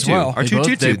 R2 as well.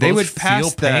 R2-2. They both would pass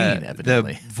feel pain, the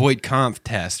evidently. Voight-Kampff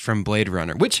test from Blade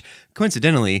Runner, which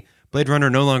coincidentally, Blade Runner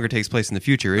no longer takes place in the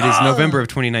future. It is November of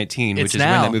 2019, which It's is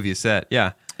now. when that movie is set.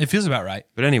 Yeah. It feels about right.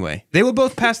 But anyway, they will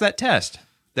both pass that test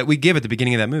that we give at the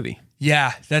beginning of that movie.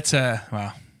 Yeah, that's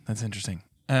wow. That's interesting.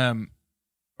 Are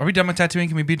we done with Tatooine?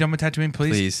 Can we be done with Tatooine,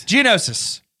 please? Please.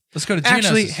 Geonosis. Let's go to Geonosis.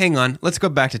 Actually, hang on. Let's go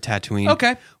back to Tatooine.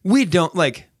 Okay. We don't,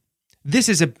 this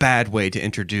is a bad way to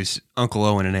introduce Uncle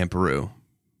Owen and Aunt Beru.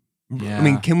 Yeah. I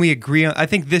mean, can we agree on, I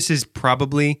think this is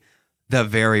probably a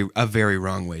very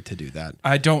wrong way to do that.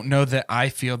 I don't know that I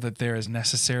feel that there is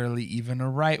necessarily even a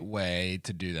right way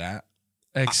to do that,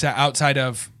 except outside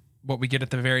of what we get at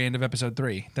the very end of episode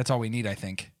 3. That's all we need, I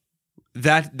think.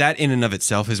 That in and of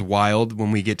itself is wild.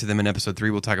 When we get to them in episode 3,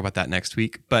 we'll talk about that next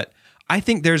week. But I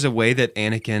think there's a way that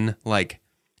Anakin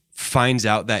finds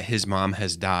out that his mom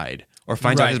has died, or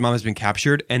finds out Right. his mom has been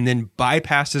captured, and then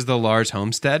bypasses the Lars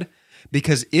homestead.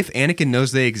 Because if Anakin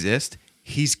knows they exist,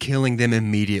 he's killing them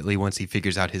immediately once he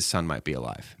figures out his son might be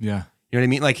alive. Yeah. You know what I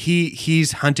mean? Like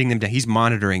he's hunting them down. He's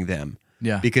monitoring them.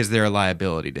 Yeah. Because they're a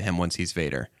liability to him once he's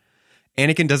Vader.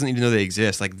 Anakin doesn't even know they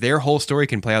exist. Like their whole story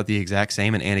can play out the exact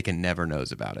same, and Anakin never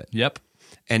knows about it. Yep.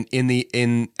 And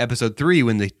in episode 3,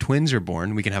 when the twins are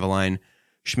born, we can have a line: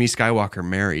 Shmi Skywalker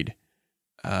married.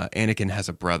 Anakin has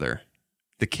a brother.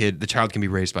 The child can be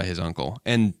raised by his uncle,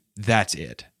 and that's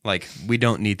it. Like we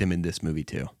don't need them in this movie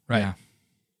too. Right. Yeah.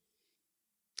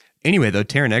 Anyway, though,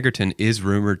 Taron Egerton is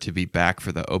rumored to be back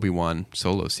for the Obi-Wan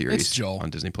solo series It's Joel. on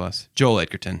Disney Plus. Joel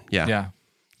Edgerton, yeah. Yeah.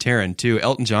 Taron too.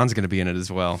 Elton John's going to be in it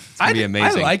as well. It's going to be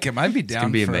amazing. I like him. I'd be down.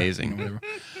 gonna be for, amazing. whatever.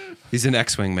 He's an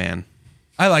X-wing man.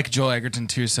 I like Joel Egerton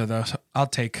too, so I'll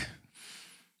take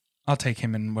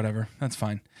him in whatever. That's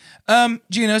fine.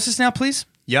 Geonosis now, please.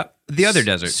 Yep. The other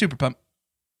desert. Super pump.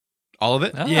 All of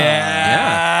it? Oh.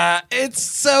 Yeah. It's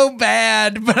so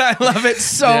bad, but I love it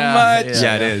so Yeah, much. yeah.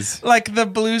 Yeah, it is. Like the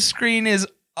blue screen is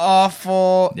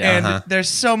awful, Yeah. and Uh-huh. there's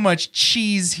so much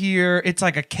cheese here. It's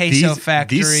like a queso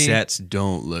factory. These sets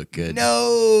don't look good.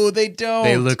 No, they don't.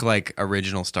 They look like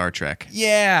original Star Trek.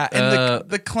 Yeah, and Uh,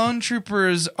 the clone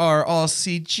troopers are all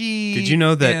CG. Did you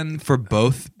know that and for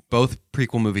both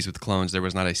prequel movies with clones, there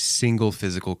was not a single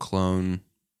physical clone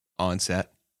on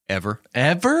set ever?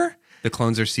 Ever? The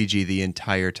clones are CG the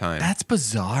entire time. That's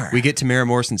bizarre. We get Tamara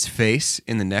Morrison's face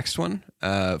in the next one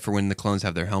for when the clones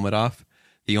have their helmet off.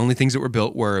 The only things that were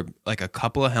built were like a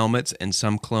couple of helmets and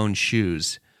some clone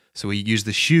shoes. So we use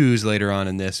the shoes later on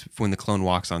in this when the clone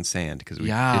walks on sand because we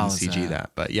didn't CG Yowza.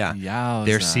 that. But yeah, Yowza.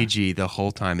 they're CG the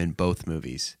whole time in both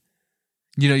movies.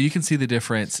 You know, you can see the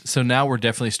difference. So now we're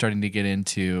definitely starting to get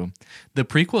into the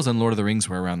prequels and Lord of the Rings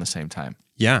were around the same time.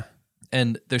 Yeah.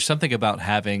 And there's something about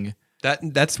having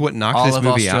That's what knocked all this of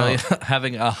movie Australia out.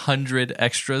 having 100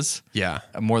 extras, Yeah.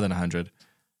 more than 100,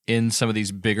 in some of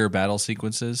these bigger battle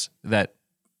sequences. That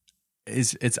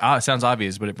it sounds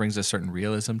obvious, but it brings a certain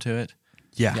realism to it.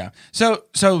 Yeah. So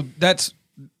that's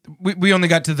we only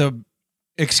got to the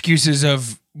excuses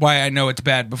of why I know it's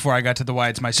bad before I got to the why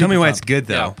it's my super Tell me why pump. it's good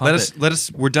Yeah, though. pump Let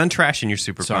us. We're done trashing your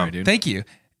super Sorry, pump. dude. Thank you.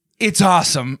 It's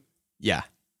awesome. Yeah.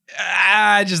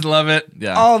 I just love it.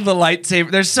 Yeah. All the lightsaber.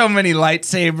 There's so many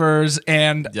lightsabers,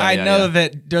 and Yeah, I yeah, know yeah.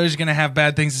 that Doge's gonna have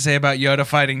bad things to say about Yoda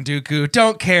fighting Dooku.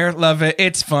 Don't care. Love it.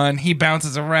 It's fun. He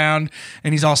bounces around,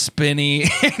 and he's all spinny.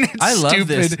 And it's I love stupid.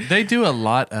 this. They do a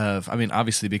lot of. I mean,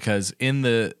 obviously, because in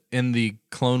the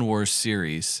Clone Wars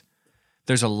series,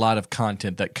 there's a lot of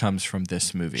content that comes from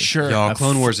this movie. Sure. Y'all,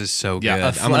 Clone Wars is so good. Yeah,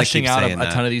 I'm gonna fleshing keep out saying a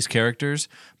that. ton of these characters.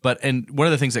 And one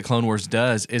of the things that Clone Wars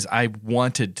does is I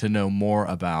wanted to know more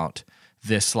about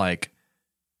this, like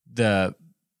the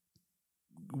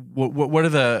what are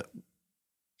the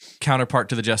counterpart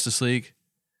to the Justice League?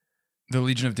 The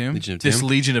Legion of Doom. Legion of This Doom.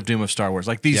 Legion of Doom of Star Wars,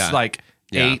 like these, Yeah. like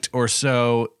Yeah. 8 or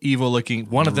so evil looking.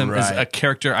 One of them is Right. a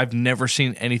character I've never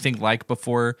seen anything like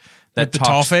before. That With the talks-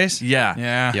 tall face? Yeah,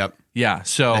 Yeah. Yep. yeah.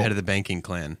 So The head of the banking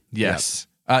clan. yes,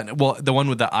 well, the one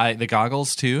with the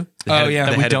goggles too. Yep. The head Oh, of- yeah.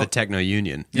 The That we head of the don't- Techno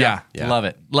Union. Yeah, Yeah. love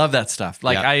it. Love that stuff.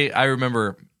 Like Yeah. I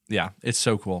remember. Yeah, it's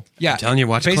so cool. Yeah. I'm telling you,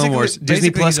 watch Clone Basically- Wars. Disney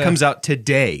basically Plus he's a- comes out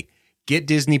today. Get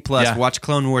Disney Plus. Yeah. Watch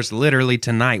Clone Wars literally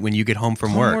tonight when you get home from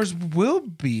Clone work. Wars will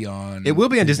be on. It will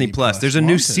be on Disney Plus. There's a new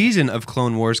won't it? season of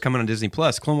Clone Wars coming on Disney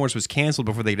Plus. Clone Wars was canceled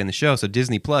before they get in the show, so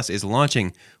Disney Plus is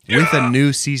launching with a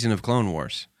new season of Clone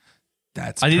Wars.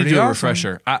 That's I need to pretty do a awesome.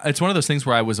 refresher. It's one of those things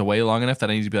where I was away long enough that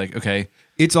I need to be like, okay,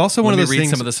 It's also one Let of me those read things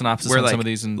some of the synopsis where, on like, some of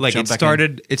these and like jump it back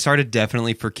started. It started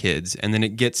definitely for kids, and then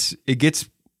it gets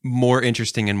more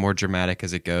interesting and more dramatic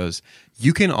as it goes.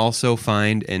 You can also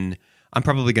find, and I'm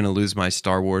probably going to lose my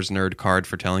Star Wars nerd card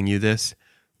for telling you this.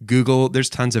 Google, there's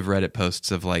tons of Reddit posts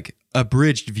of like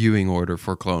abridged viewing order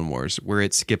for Clone Wars, where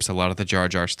it skips a lot of the Jar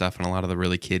Jar stuff and a lot of the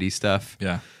really kiddie stuff.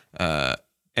 yeah,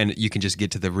 And you can just get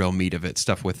to the real meat of it.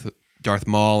 Stuff with Darth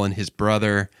Maul and his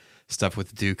brother, stuff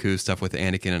with Dooku, stuff with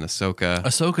Anakin and Ahsoka.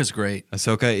 Ahsoka's great.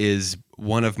 Ahsoka is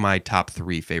one of my top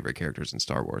 3 favorite characters in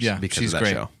Star Wars. Yeah, because she's of that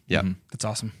great. show. Yeah, That's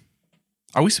awesome.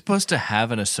 Are we supposed to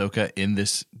have an Ahsoka in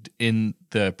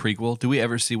the prequel? Do we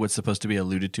ever see what's supposed to be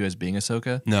alluded to as being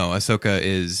Ahsoka? no, Ahsoka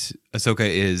is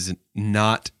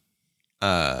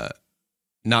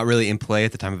not really in play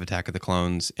at the time of Attack of the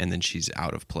Clones, and then she's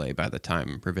out of play by the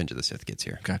time Revenge of the Sith gets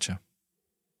here. Gotcha.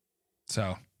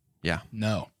 So Yeah,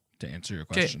 no, to answer your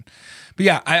question. But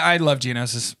yeah, I love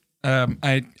Geonosis.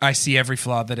 I see every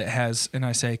flaw that it has, and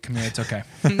I say, Camille, it's okay.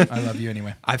 I love you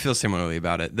anyway. I feel similarly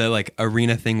about it. The like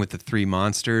arena thing with the 3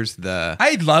 monsters,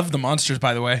 I love the monsters,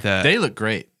 by the way. They look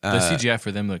great. The CGI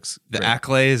for them looks The great.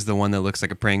 Acklay is the one that looks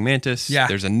like a praying mantis. Yeah.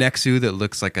 There's a Nexu that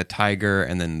looks like a tiger,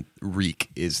 and then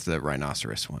Reek is the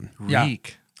rhinoceros one. Yeah.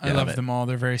 Reek. I love them all.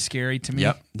 They're very scary to me.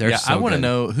 They're Yeah, so I want to good.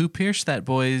 know who pierced that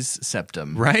boy's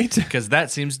septum. Right? Because that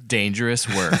seems dangerous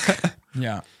work.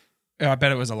 Yeah. I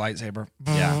bet it was a lightsaber.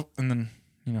 Yeah. And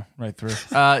then, right through.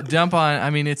 Dump on,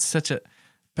 I mean, it's such a.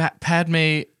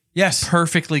 Padme Yes.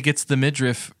 perfectly gets the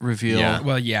midriff reveal Yeah.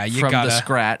 Well, yeah, you from gotta the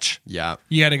scratch, Yeah.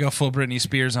 you gotta go full Britney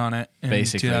Spears on it in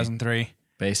Basically. 2003.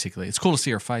 basically. It's cool to see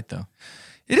her fight, though.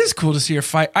 It is cool to see her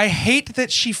fight. I hate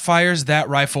that she fires that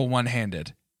rifle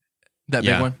one-handed. That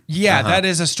Yeah. big one? Yeah, that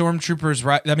is a stormtrooper's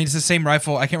rifle. I mean, it's the same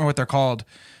rifle. I can't remember what they're called,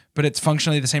 but it's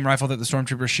functionally the same rifle that the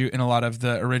stormtroopers shoot in a lot of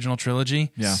the original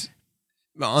trilogy. Yeah.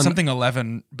 Something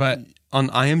 11, but On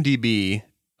IMDb,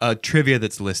 a trivia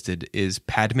that's listed is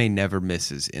Padme never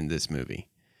misses in this movie.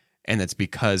 And that's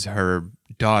because her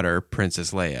daughter,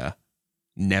 Princess Leia,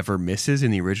 never misses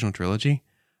in the original trilogy.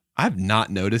 I've not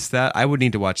noticed that. I would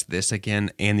need to watch this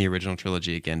again and the original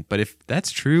trilogy again. But if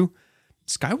that's true,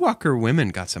 Skywalker women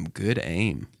got some good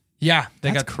aim. yeah,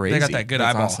 they That's got crazy. that good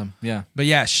That's eyeball. awesome. Yeah. But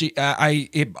yeah,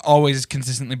 it always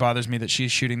consistently bothers me that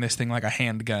she's shooting this thing like a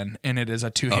handgun, and it is a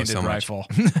two-handed so much. rifle,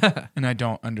 and I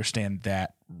don't understand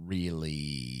that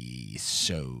really.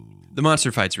 So The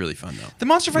monster fight's really fun, though. the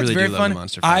monster fight's Really very do love fun. the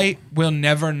monster fight. I will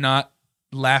never not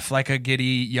laugh like a giddy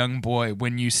young boy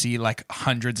when you see like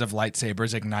hundreds of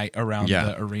lightsabers ignite around Yeah.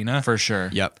 the arena. For sure.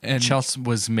 Yep. And- Chelsea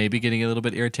was maybe getting a little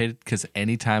bit irritated because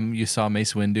anytime you saw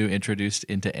Mace Windu introduced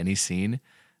into any scene,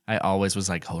 I always was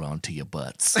like, hold on to your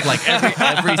butts. Like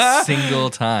every single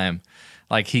time.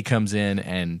 Like he comes in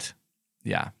and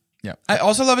yeah. Yeah, I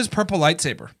also love his purple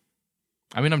lightsaber.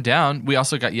 I mean, I'm down. We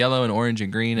also got yellow and orange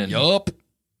and green. And Yup.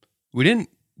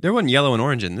 There wasn't yellow and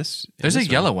orange in this. there's a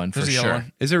yellow one for There's a yellow sure.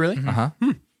 one. Is there really? Uh-huh.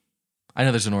 I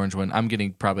know there's an orange one. I'm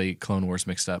getting probably Clone Wars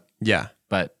mixed up, Yeah.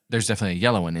 but there's definitely a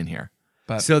yellow one in here.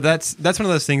 So that's one of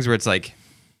those things where it's like,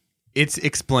 it's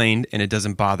explained and it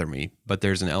doesn't bother me, but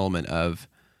there's an element of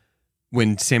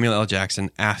when Samuel L.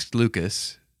 Jackson asked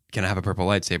Lucas, can I have a purple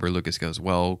lightsaber? Lucas goes,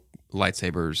 well,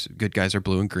 lightsabers, good guys are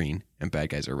blue and green and bad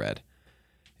guys are red.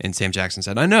 And Sam Jackson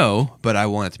said, I know, but I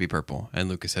want it to be purple. And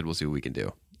Lucas said, we'll see what we can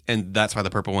do. And that's why the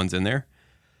purple one's in there.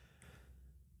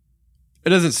 It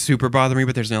doesn't super bother me,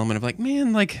 but there's an element of like,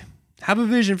 man, like, have a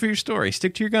vision for your story.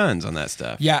 Stick to your guns on that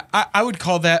stuff. Yeah, I would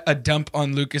call that a dump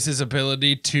on Lucas's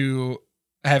ability to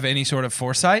have any sort of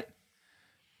foresight.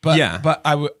 But Yeah. but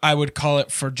I would call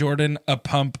it for Jordan a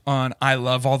pump on I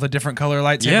love all the different color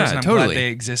lightsabers Yeah, and I'm totally. glad they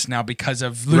exist now because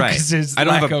of Right. Lucas's I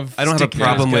don't lack have of I don't have a sticking to his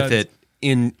problem with guns. it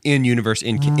in universe.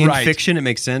 In Right. fiction, it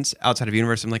makes sense. Outside of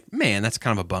universe, I'm like, man, that's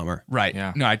kind of a bummer. Right.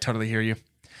 Yeah. No, I totally hear you.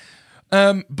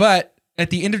 But at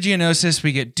the end of Geonosis,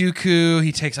 we get Dooku.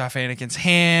 He takes off Anakin's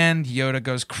hand. Yoda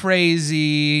goes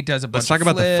crazy, does a bunch Let's talk of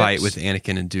about the fight flips. with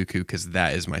Anakin and Dooku because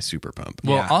that is my super pump.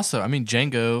 Well, Yeah. also, I mean,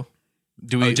 Django.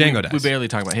 Django We dies. barely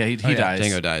talk about. Yeah, he dies.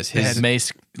 Django dies. His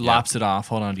mace lops it off.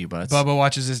 Hold on to you, butts. Bubba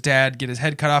watches his dad get his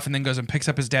head cut off and then goes and picks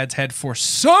up his dad's head for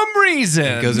some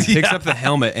reason. He goes and picks up the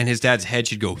helmet, and his dad's head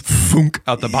should go thunk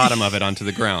out the bottom of it onto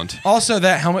the ground. Also,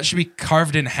 that helmet should be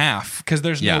carved in half because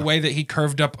there's Yeah. no way that he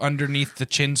curved up underneath the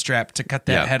chin strap to cut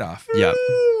that Yep. head off. Yep.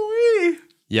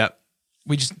 Yep.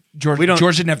 George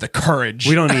didn't have the courage.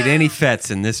 We don't need any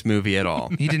fets in this movie at all.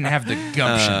 He didn't have the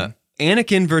gumption.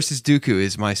 Anakin versus Dooku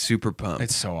is my super pump.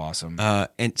 It's so awesome.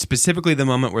 And specifically the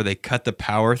moment where they cut the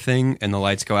power thing and the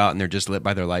lights go out and they're just lit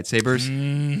by their lightsabers.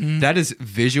 Mm-hmm. That is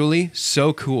visually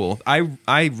so cool.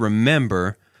 I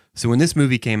remember, so when this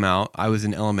movie came out, I was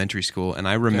in elementary school and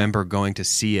I remember going to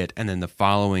see it, and then the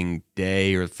following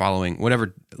day or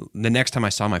the next time I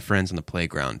saw my friends on the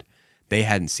playground, they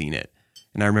hadn't seen it.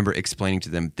 And I remember explaining to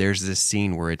them, there's this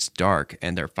scene where it's dark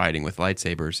and they're fighting with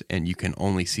lightsabers and you can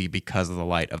only see because of the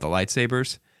light of the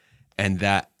lightsabers. And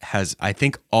that has, I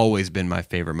think, always been my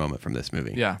favorite moment from this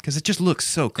movie. Yeah. Because it just looks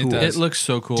so cool. It looks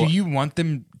so cool. Do you want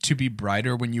them to be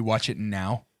brighter when you watch it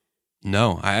now?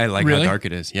 No, I like Really? how dark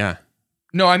it is. Yeah.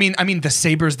 No, I mean the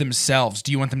sabers themselves.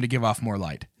 Do you want them to give off more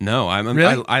light? No,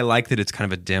 Really? I like that it's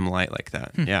kind of a dim light like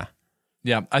that. Yeah.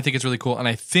 Yeah, I think it's really cool, and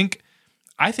I think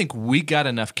we got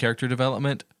enough character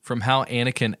development from how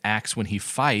Anakin acts when he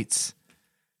fights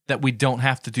that we don't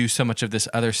have to do so much of this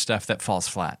other stuff that falls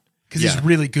flat. Because Yeah. he's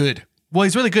really good. Well,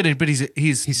 he's really good, but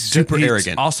he's super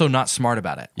arrogant. Also, not smart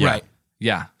about it. Yeah. Right.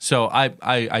 Yeah. So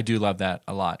I do love that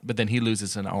a lot. But then he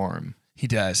loses an arm. He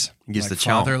does. He gets like the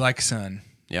chomp. father, like son.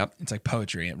 Yep. It's like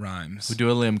poetry. It rhymes. We do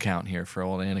a limb count here for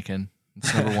old Anakin.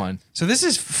 It's number 1. So this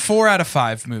is 4 out of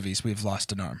 5 movies we've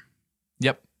lost an arm.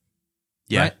 Yep.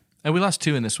 Yeah. Right? And we lost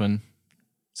 2 in this one.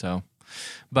 So,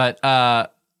 but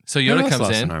so Who Yoda else comes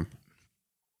lost in. an arm?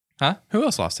 Huh? Who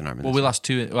else lost an arm? In Well, this we lost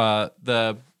 2.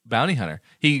 The bounty hunter.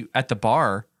 He at the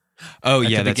bar. Oh, At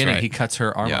yeah, the that's beginning, right. he cuts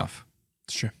her arm Yeah. off.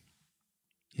 It's true.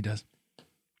 He does.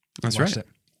 That's Watched right.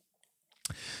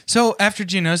 it. So after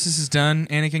Geonosis is done,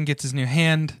 Anakin gets his new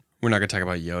hand. We're not going to talk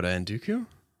about Yoda and Dooku?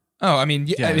 Oh, I mean,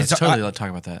 Yeah, let's totally talk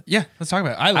about that. yeah, let's talk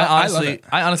about it. I love it.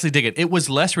 I honestly dig it. It was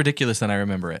less ridiculous than I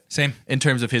remember it. Same. In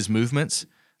terms of his movements.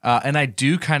 And I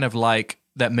do kind of like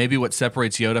that maybe what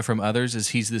separates Yoda from others is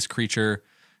he's this creature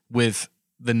with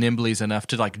the nimblies enough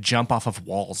to like jump off of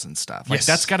walls and stuff. Like Yes.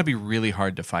 that's got to be really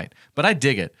hard to fight. But I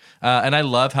dig it. And I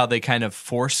love how they kind of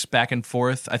force back and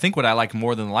forth. I think what I like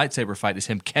more than the lightsaber fight is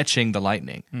him catching the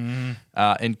lightning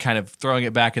and kind of throwing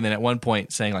it back. And then at one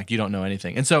point saying like, you don't know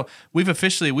anything. And so we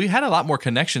had a lot more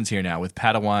connections here now with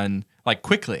Padawan, like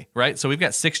quickly, right? So we've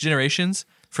got 6 generations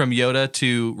from Yoda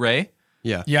to Rey.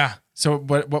 Yeah. Yeah. So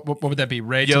what would that be?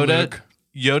 Rey to Yoda, Luke?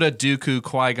 Yoda, Dooku,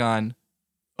 Qui-Gon,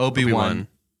 Obi-Wan,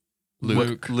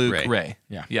 Luke, Luke, Rey. Rey.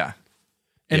 Yeah. Yeah.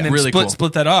 And Yeah. then Really cool.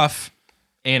 split that off.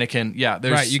 Anakin. Yeah.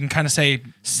 There's Right. You can kind of say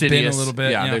Sidious spin a little bit.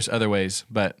 Yeah, there's other ways,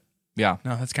 but yeah.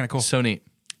 No, that's kind of cool. So neat.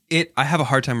 I have a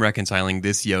hard time reconciling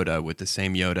this Yoda with the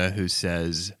same Yoda who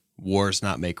says wars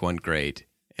not make one great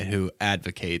and who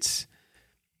advocates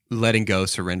letting go,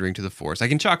 surrendering to the Force. I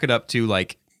can chalk it up to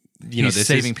like, He's this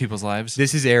saving is, people's lives.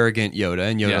 This is arrogant Yoda,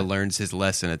 and Yoda Yeah. learns his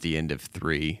lesson at the end of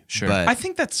 3. Sure. But I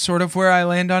think that's sort of where I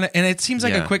land on it. And it seems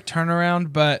like Yeah. a quick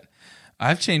turnaround, but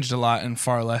I've changed a lot in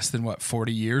far less than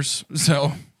 40 years.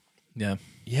 So yeah.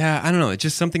 yeah, I don't know. It's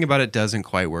just something about it doesn't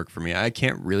quite work for me. I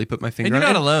can't really put my finger And you're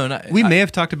on not it. alone. We may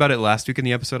have talked about it last week in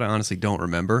the episode. I honestly don't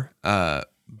remember.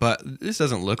 But this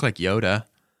doesn't look like Yoda.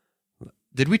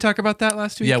 Did we talk about that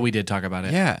last week? Yeah, we did talk about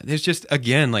it. Yeah, there's just,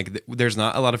 again, like, there's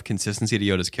not a lot of consistency to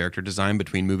Yoda's character design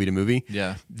between movie to movie.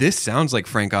 Yeah. This sounds like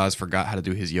Frank Oz forgot how to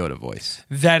do his Yoda voice.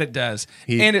 That it does.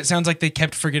 And it sounds like they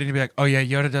kept forgetting to be like, oh yeah,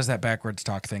 Yoda does that backwards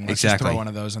talk thing. Let's just throw one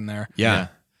of those in there. Yeah.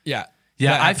 Yeah.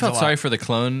 Yeah, That I happens felt a lot. sorry for the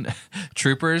clone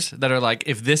troopers that are like,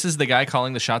 if this is the guy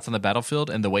calling the shots on the battlefield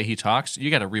and the way he talks, you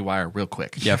got to rewire real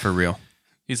quick. Yeah, for real.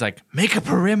 He's like, make a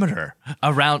perimeter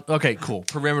around. Okay, cool.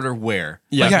 Perimeter where?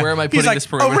 Yeah. Like, where am I putting He's like, this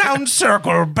perimeter? a round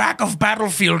circle, back of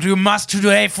battlefield, you must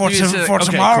today for He's like, okay,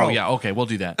 tomorrow. Cool, yeah, okay, we'll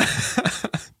do that.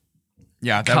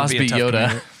 Yeah, that Cosby would be a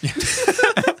tough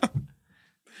Yoda.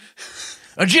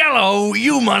 A Jello,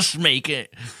 you must make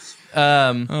it.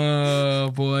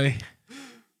 Oh boy.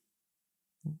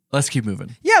 Let's keep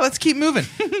moving. Yeah, let's keep moving.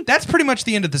 That's pretty much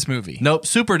the end of this movie. Nope,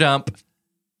 super dump.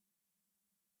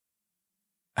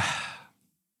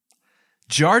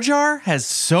 Jar Jar has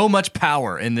so much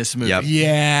power in this movie. Yep.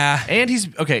 Yeah. And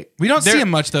he's okay. We don't see him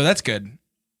much though. That's good.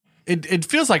 It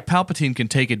feels like Palpatine can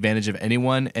take advantage of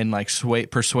anyone and like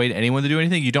persuade anyone to do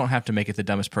anything. You don't have to make it the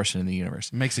dumbest person in the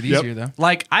universe. Makes it easier though.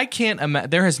 Like, I can't imagine.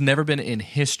 There has never been in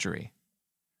history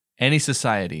any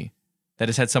society that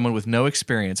has had someone with no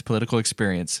experience, political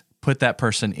experience, put that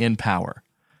person in power.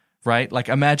 Right? Like,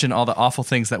 imagine all the awful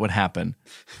things that would happen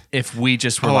if we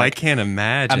just were I like, can't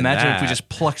imagine. imagine that. if we just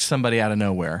plucked somebody out of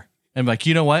nowhere and be like,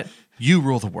 you know what? You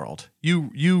rule the world. You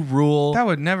rule. That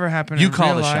would never happen. You in call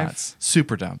real the life. shots.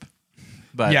 Super dump.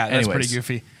 But Yeah, that's anyways, pretty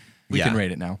goofy. We Yeah. can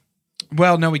rate it now.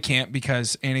 Well, no, we can't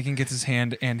because Anakin gets his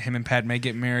hand and him and Padme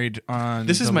get married on.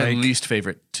 This is the my lake. least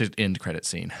favorite to end credit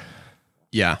scene.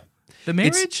 Yeah. The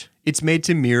marriage? It's made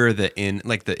to mirror the end,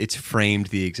 like it's framed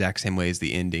the exact same way as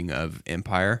the ending of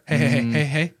Empire.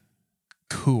 Hey.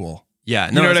 Cool. Yeah,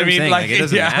 You know what that's I mean? I'm saying. Like, it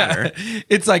doesn't yeah. matter.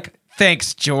 It's like,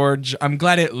 thanks, George. I'm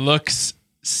glad it looks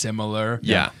similar.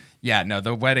 Yeah. Yeah, no,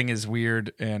 the wedding is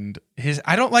weird and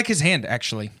I don't like his hand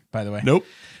actually, by the way. Nope.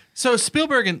 So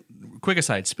Spielberg and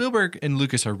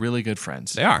Lucas are really good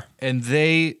friends. They are. And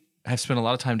they have spent a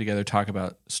lot of time together talk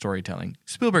about storytelling.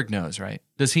 Spielberg knows, right?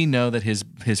 Does he know that his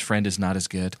friend is not as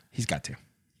good? He's got to.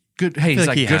 Good. Hey, he's like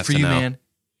like, he good has for to you, know. man.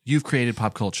 You've created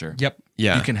pop culture. Yep.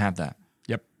 Yeah. You can have that.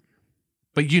 Yep.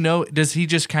 But does he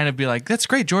just kind of be like, that's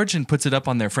great, George, and puts it up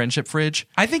on their friendship fridge?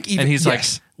 I think even And he's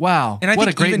yes. like, wow, And I what a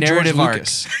think great even narrative George arc.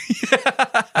 Lucas.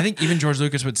 I think even George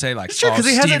Lucas would say like, Sure, because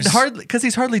Steve's-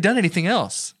 he's hardly done anything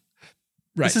else.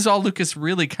 Right. This is all Lucas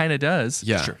really kind of does.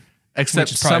 Yeah. Sure. Except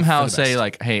Which is probably somehow for the say best.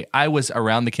 like, hey, I was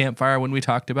around the campfire when we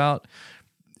talked about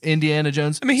Indiana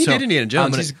Jones. I mean, he So did Indiana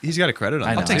Jones. I'm gonna- He's got a credit on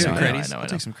I that. know, I'll take some I know, credits. I know. I'll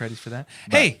take some credits for that.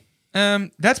 Hey,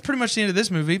 that's pretty much the end of this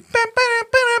movie.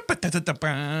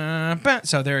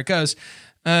 So there it goes.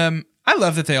 I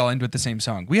love that they all end with the same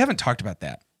song. We haven't talked about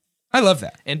that. I love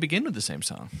that. and begin with the same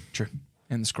song, True.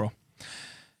 And the scroll.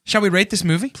 Shall we rate this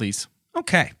movie? please.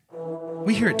 Okay.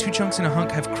 We here at Two Chunks and a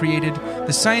Hunk have created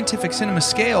the scientific cinema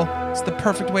scale. It's the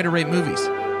perfect way to rate movies.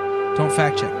 Don't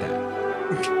fact check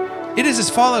that. It is as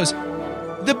follows.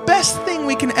 The best thing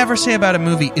we can ever say about a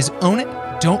movie is own it,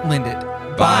 don't lend it.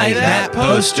 Buy that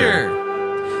poster.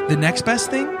 The next best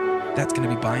thing, that's going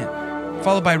to be buy it.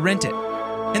 Followed by rent it.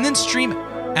 And then stream it.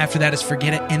 After that is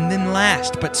forget it. And then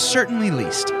last, but certainly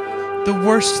least, the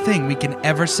worst thing we can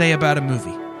ever say about a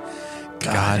movie.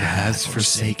 God has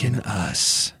forsaken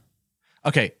us.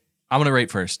 Okay, I'm gonna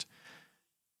rate first,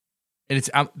 and it's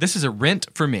this is a rent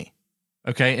for me.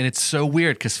 Okay, and it's so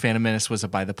weird because Phantom Menace was a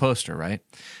buy the poster, right?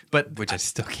 But Which I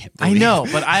still can't I believe. know,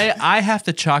 but I have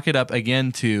to chalk it up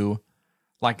again to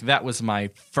like that was my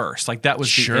first, like that was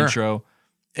the Sure. intro.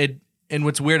 And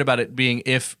what's weird about it being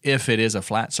if it is a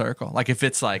flat circle, like if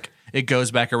it's like it goes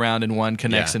back around and 1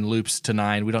 connects Yeah. and loops to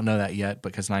 9, we don't know that yet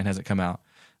because 9 hasn't come out.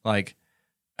 Like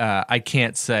I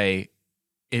can't say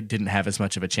it didn't have as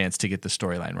much of a chance to get the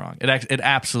storyline wrong. It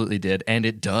absolutely did, and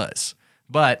it does.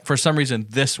 But for some reason,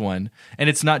 this one, and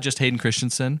it's not just Hayden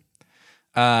Christensen.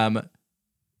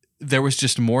 There was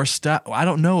just more stuff. I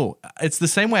don't know. It's the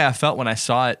same way I felt when I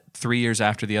saw it 3 years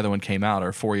after the other one came out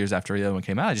or 4 years after the other one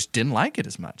came out. I just didn't like it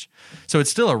as much. So it's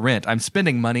still a rent. I'm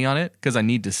spending money on it because I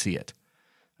need to see it.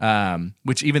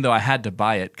 Which even though I had to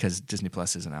buy it because Disney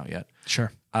Plus isn't out yet,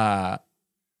 Sure.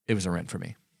 it was a rent for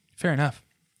me. Fair enough.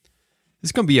 This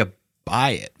is going to be a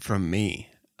buy it from me.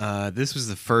 This was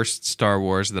the first Star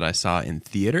Wars that I saw in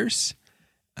theaters.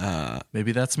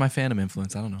 Maybe that's my fandom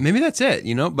influence. I don't know. Maybe that's it,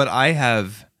 but I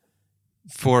have,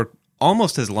 for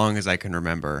almost as long as I can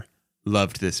remember,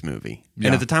 loved this movie. Yeah.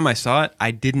 And at the time I saw it, I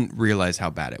didn't realize how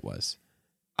bad it was.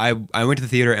 I went to the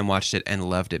theater and watched it and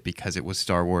loved it because it was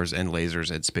Star Wars and lasers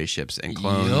and spaceships and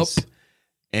clones. Yup.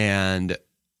 And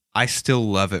I still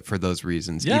love it for those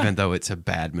reasons, Yeah. even though it's a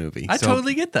bad movie. I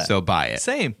totally get that. So buy it.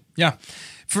 Same. Yeah.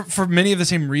 For many of the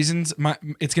same reasons,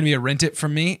 it's going to be a rent it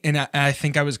from me. And I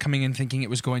think I was coming in thinking it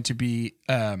was going to be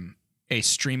a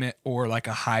stream it or like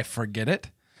a high forget it.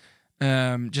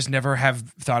 Just never have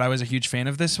thought I was a huge fan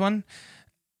of this one.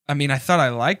 I mean, I thought I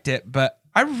liked it, but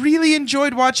I really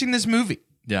enjoyed watching this movie.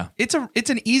 Yeah. It's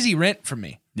an easy rent for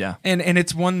me. Yeah. And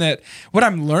it's one that what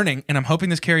I'm learning, and I'm hoping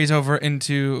this carries over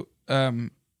into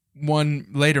one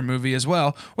later movie as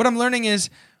well. What I'm learning is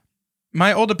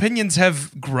my old opinions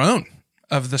have grown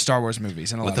of the Star Wars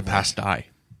movies in a lot Let the of ways. past die.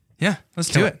 Yeah, let's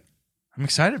do it. I'm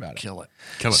excited about it. Kill it.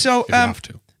 Kill it. So if you have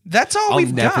to. that's all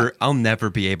we've got. I'll never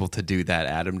be able to do that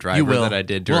Adam You Driver will. that I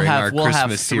did during our we'll have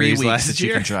Christmas 3 series weeks last that you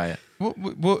year. can try it.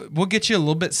 We'll get you a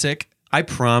little bit sick. I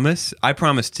promise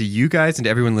to you guys and to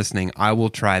everyone listening, I will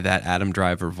try that Adam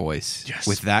Driver voice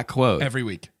with that quote Every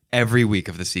week.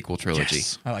 of the sequel trilogy.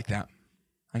 Yes. I like that.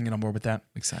 I can get on board with that.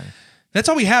 Excited. That's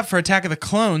all we have for Attack of the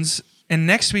Clones. And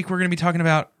next week, we're going to be talking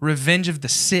about Revenge of the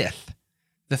Sith,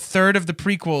 the third of the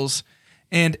prequels,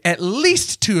 and at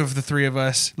least 2 of the 3 of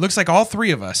us, looks like all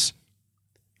 3 of us,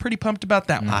 pretty pumped about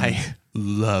that one. I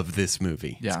love this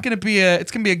movie. Yeah. It's gonna be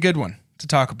a good one to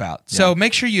talk about. So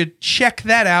make sure you check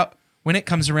that out when it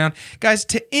comes around. Guys,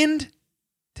 to end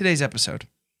today's episode,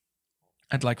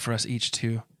 I'd like for us each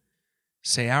to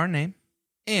say our name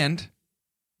and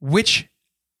which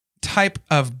type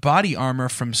of body armor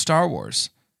from Star Wars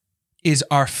is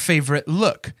our favorite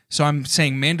look. So I'm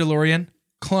saying Mandalorian,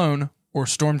 clone, or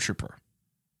Stormtrooper.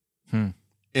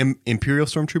 Imperial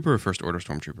Stormtrooper or First Order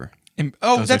Stormtrooper?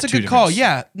 Those That's are a two good call. different-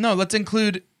 Yeah. No, let's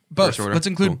include both. First Order? Let's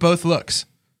include Cool. both looks.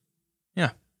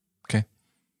 Yeah. Okay.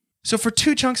 So for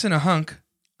 2 chunks and a hunk,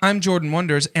 I'm Jordan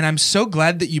Wonders, and I'm so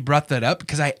glad that you brought that up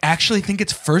because I actually think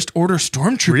it's First Order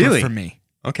Stormtrooper Really? for me.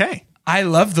 Okay. I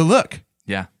love the look.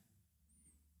 Yeah.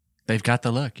 They've got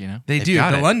the look, you know? They They've do.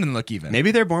 got The it. London look even.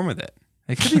 Maybe they're born with it.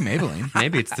 It could be Maybelline.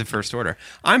 Maybe it's the First Order.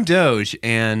 I'm Doge,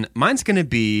 and mine's going to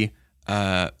be...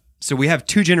 so we have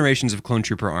 2 generations of Clone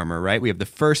Trooper armor, right? We have the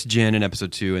first gen in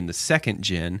Episode 2 and the second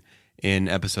gen in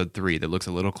Episode 3 that looks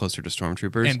a little closer to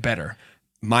Stormtroopers. And better.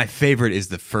 My favorite is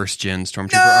the first gen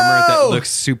Stormtrooper armor that looks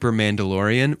super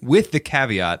Mandalorian, with the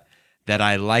caveat that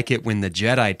I like it when the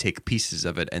Jedi take pieces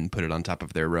of it and put it on top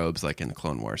of their robes, like in the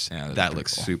Clone Wars. Yeah, those are that pretty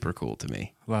looks cool. super cool to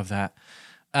me. Love that.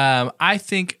 I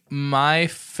think my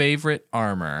favorite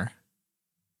armor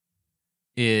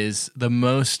is the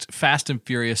most Fast and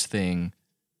Furious thing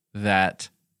that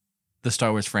the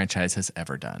Star Wars franchise has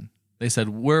ever done. They said,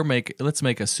 let's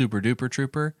make a super duper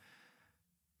trooper,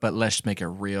 but let's make it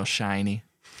real shiny.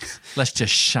 Let's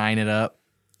just shine it up.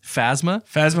 Phasma.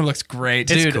 Phasma looks great.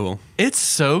 It's Dude, cool. It's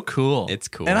so cool. It's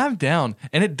cool. And I'm down.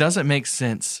 And it doesn't make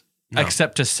sense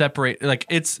except to separate. Like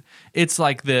it's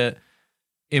like the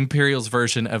Imperial's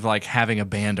version of like having a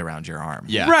band around your arm.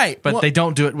 Yeah. Right. But Well, they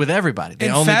don't do it with everybody. They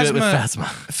and only do it with Phasma.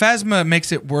 Phasma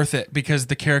makes it worth it because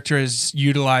the character is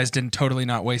utilized and totally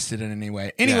not wasted in any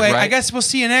way. Anyway, right. I guess we'll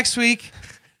see you next week.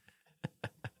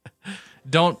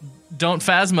 Don't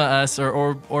Phasma us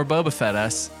or Boba Fett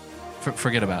us.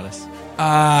 Forget about us.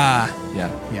 Ah,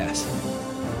 Yeah. yes.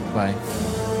 Bye.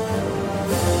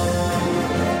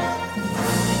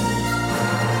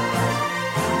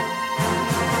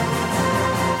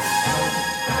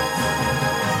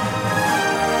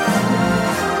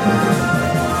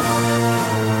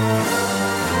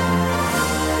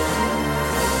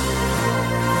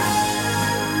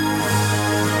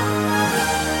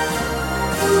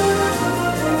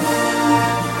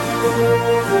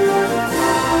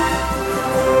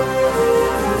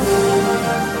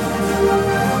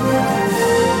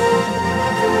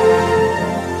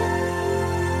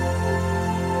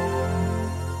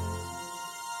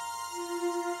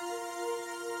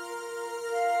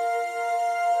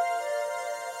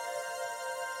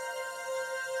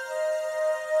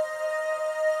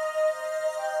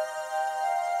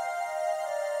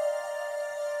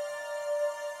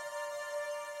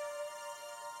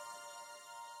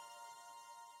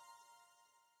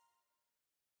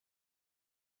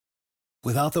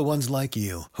 Without the ones like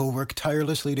you, who work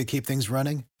tirelessly to keep things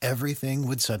running, everything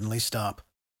would suddenly stop.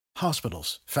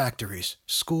 Hospitals, factories,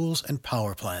 schools, and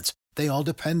power plants, they all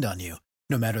depend on you.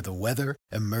 No matter the weather,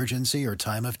 emergency, or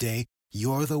time of day,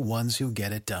 you're the ones who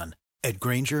get it done. At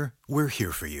Grainger, we're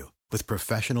here for you with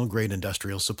professional-grade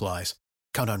industrial supplies.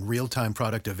 Count on real-time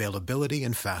product availability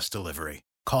and fast delivery.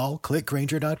 Call,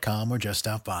 clickgrainger.com, or just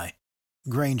stop by.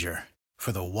 Grainger,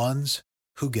 for the ones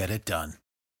who get it done.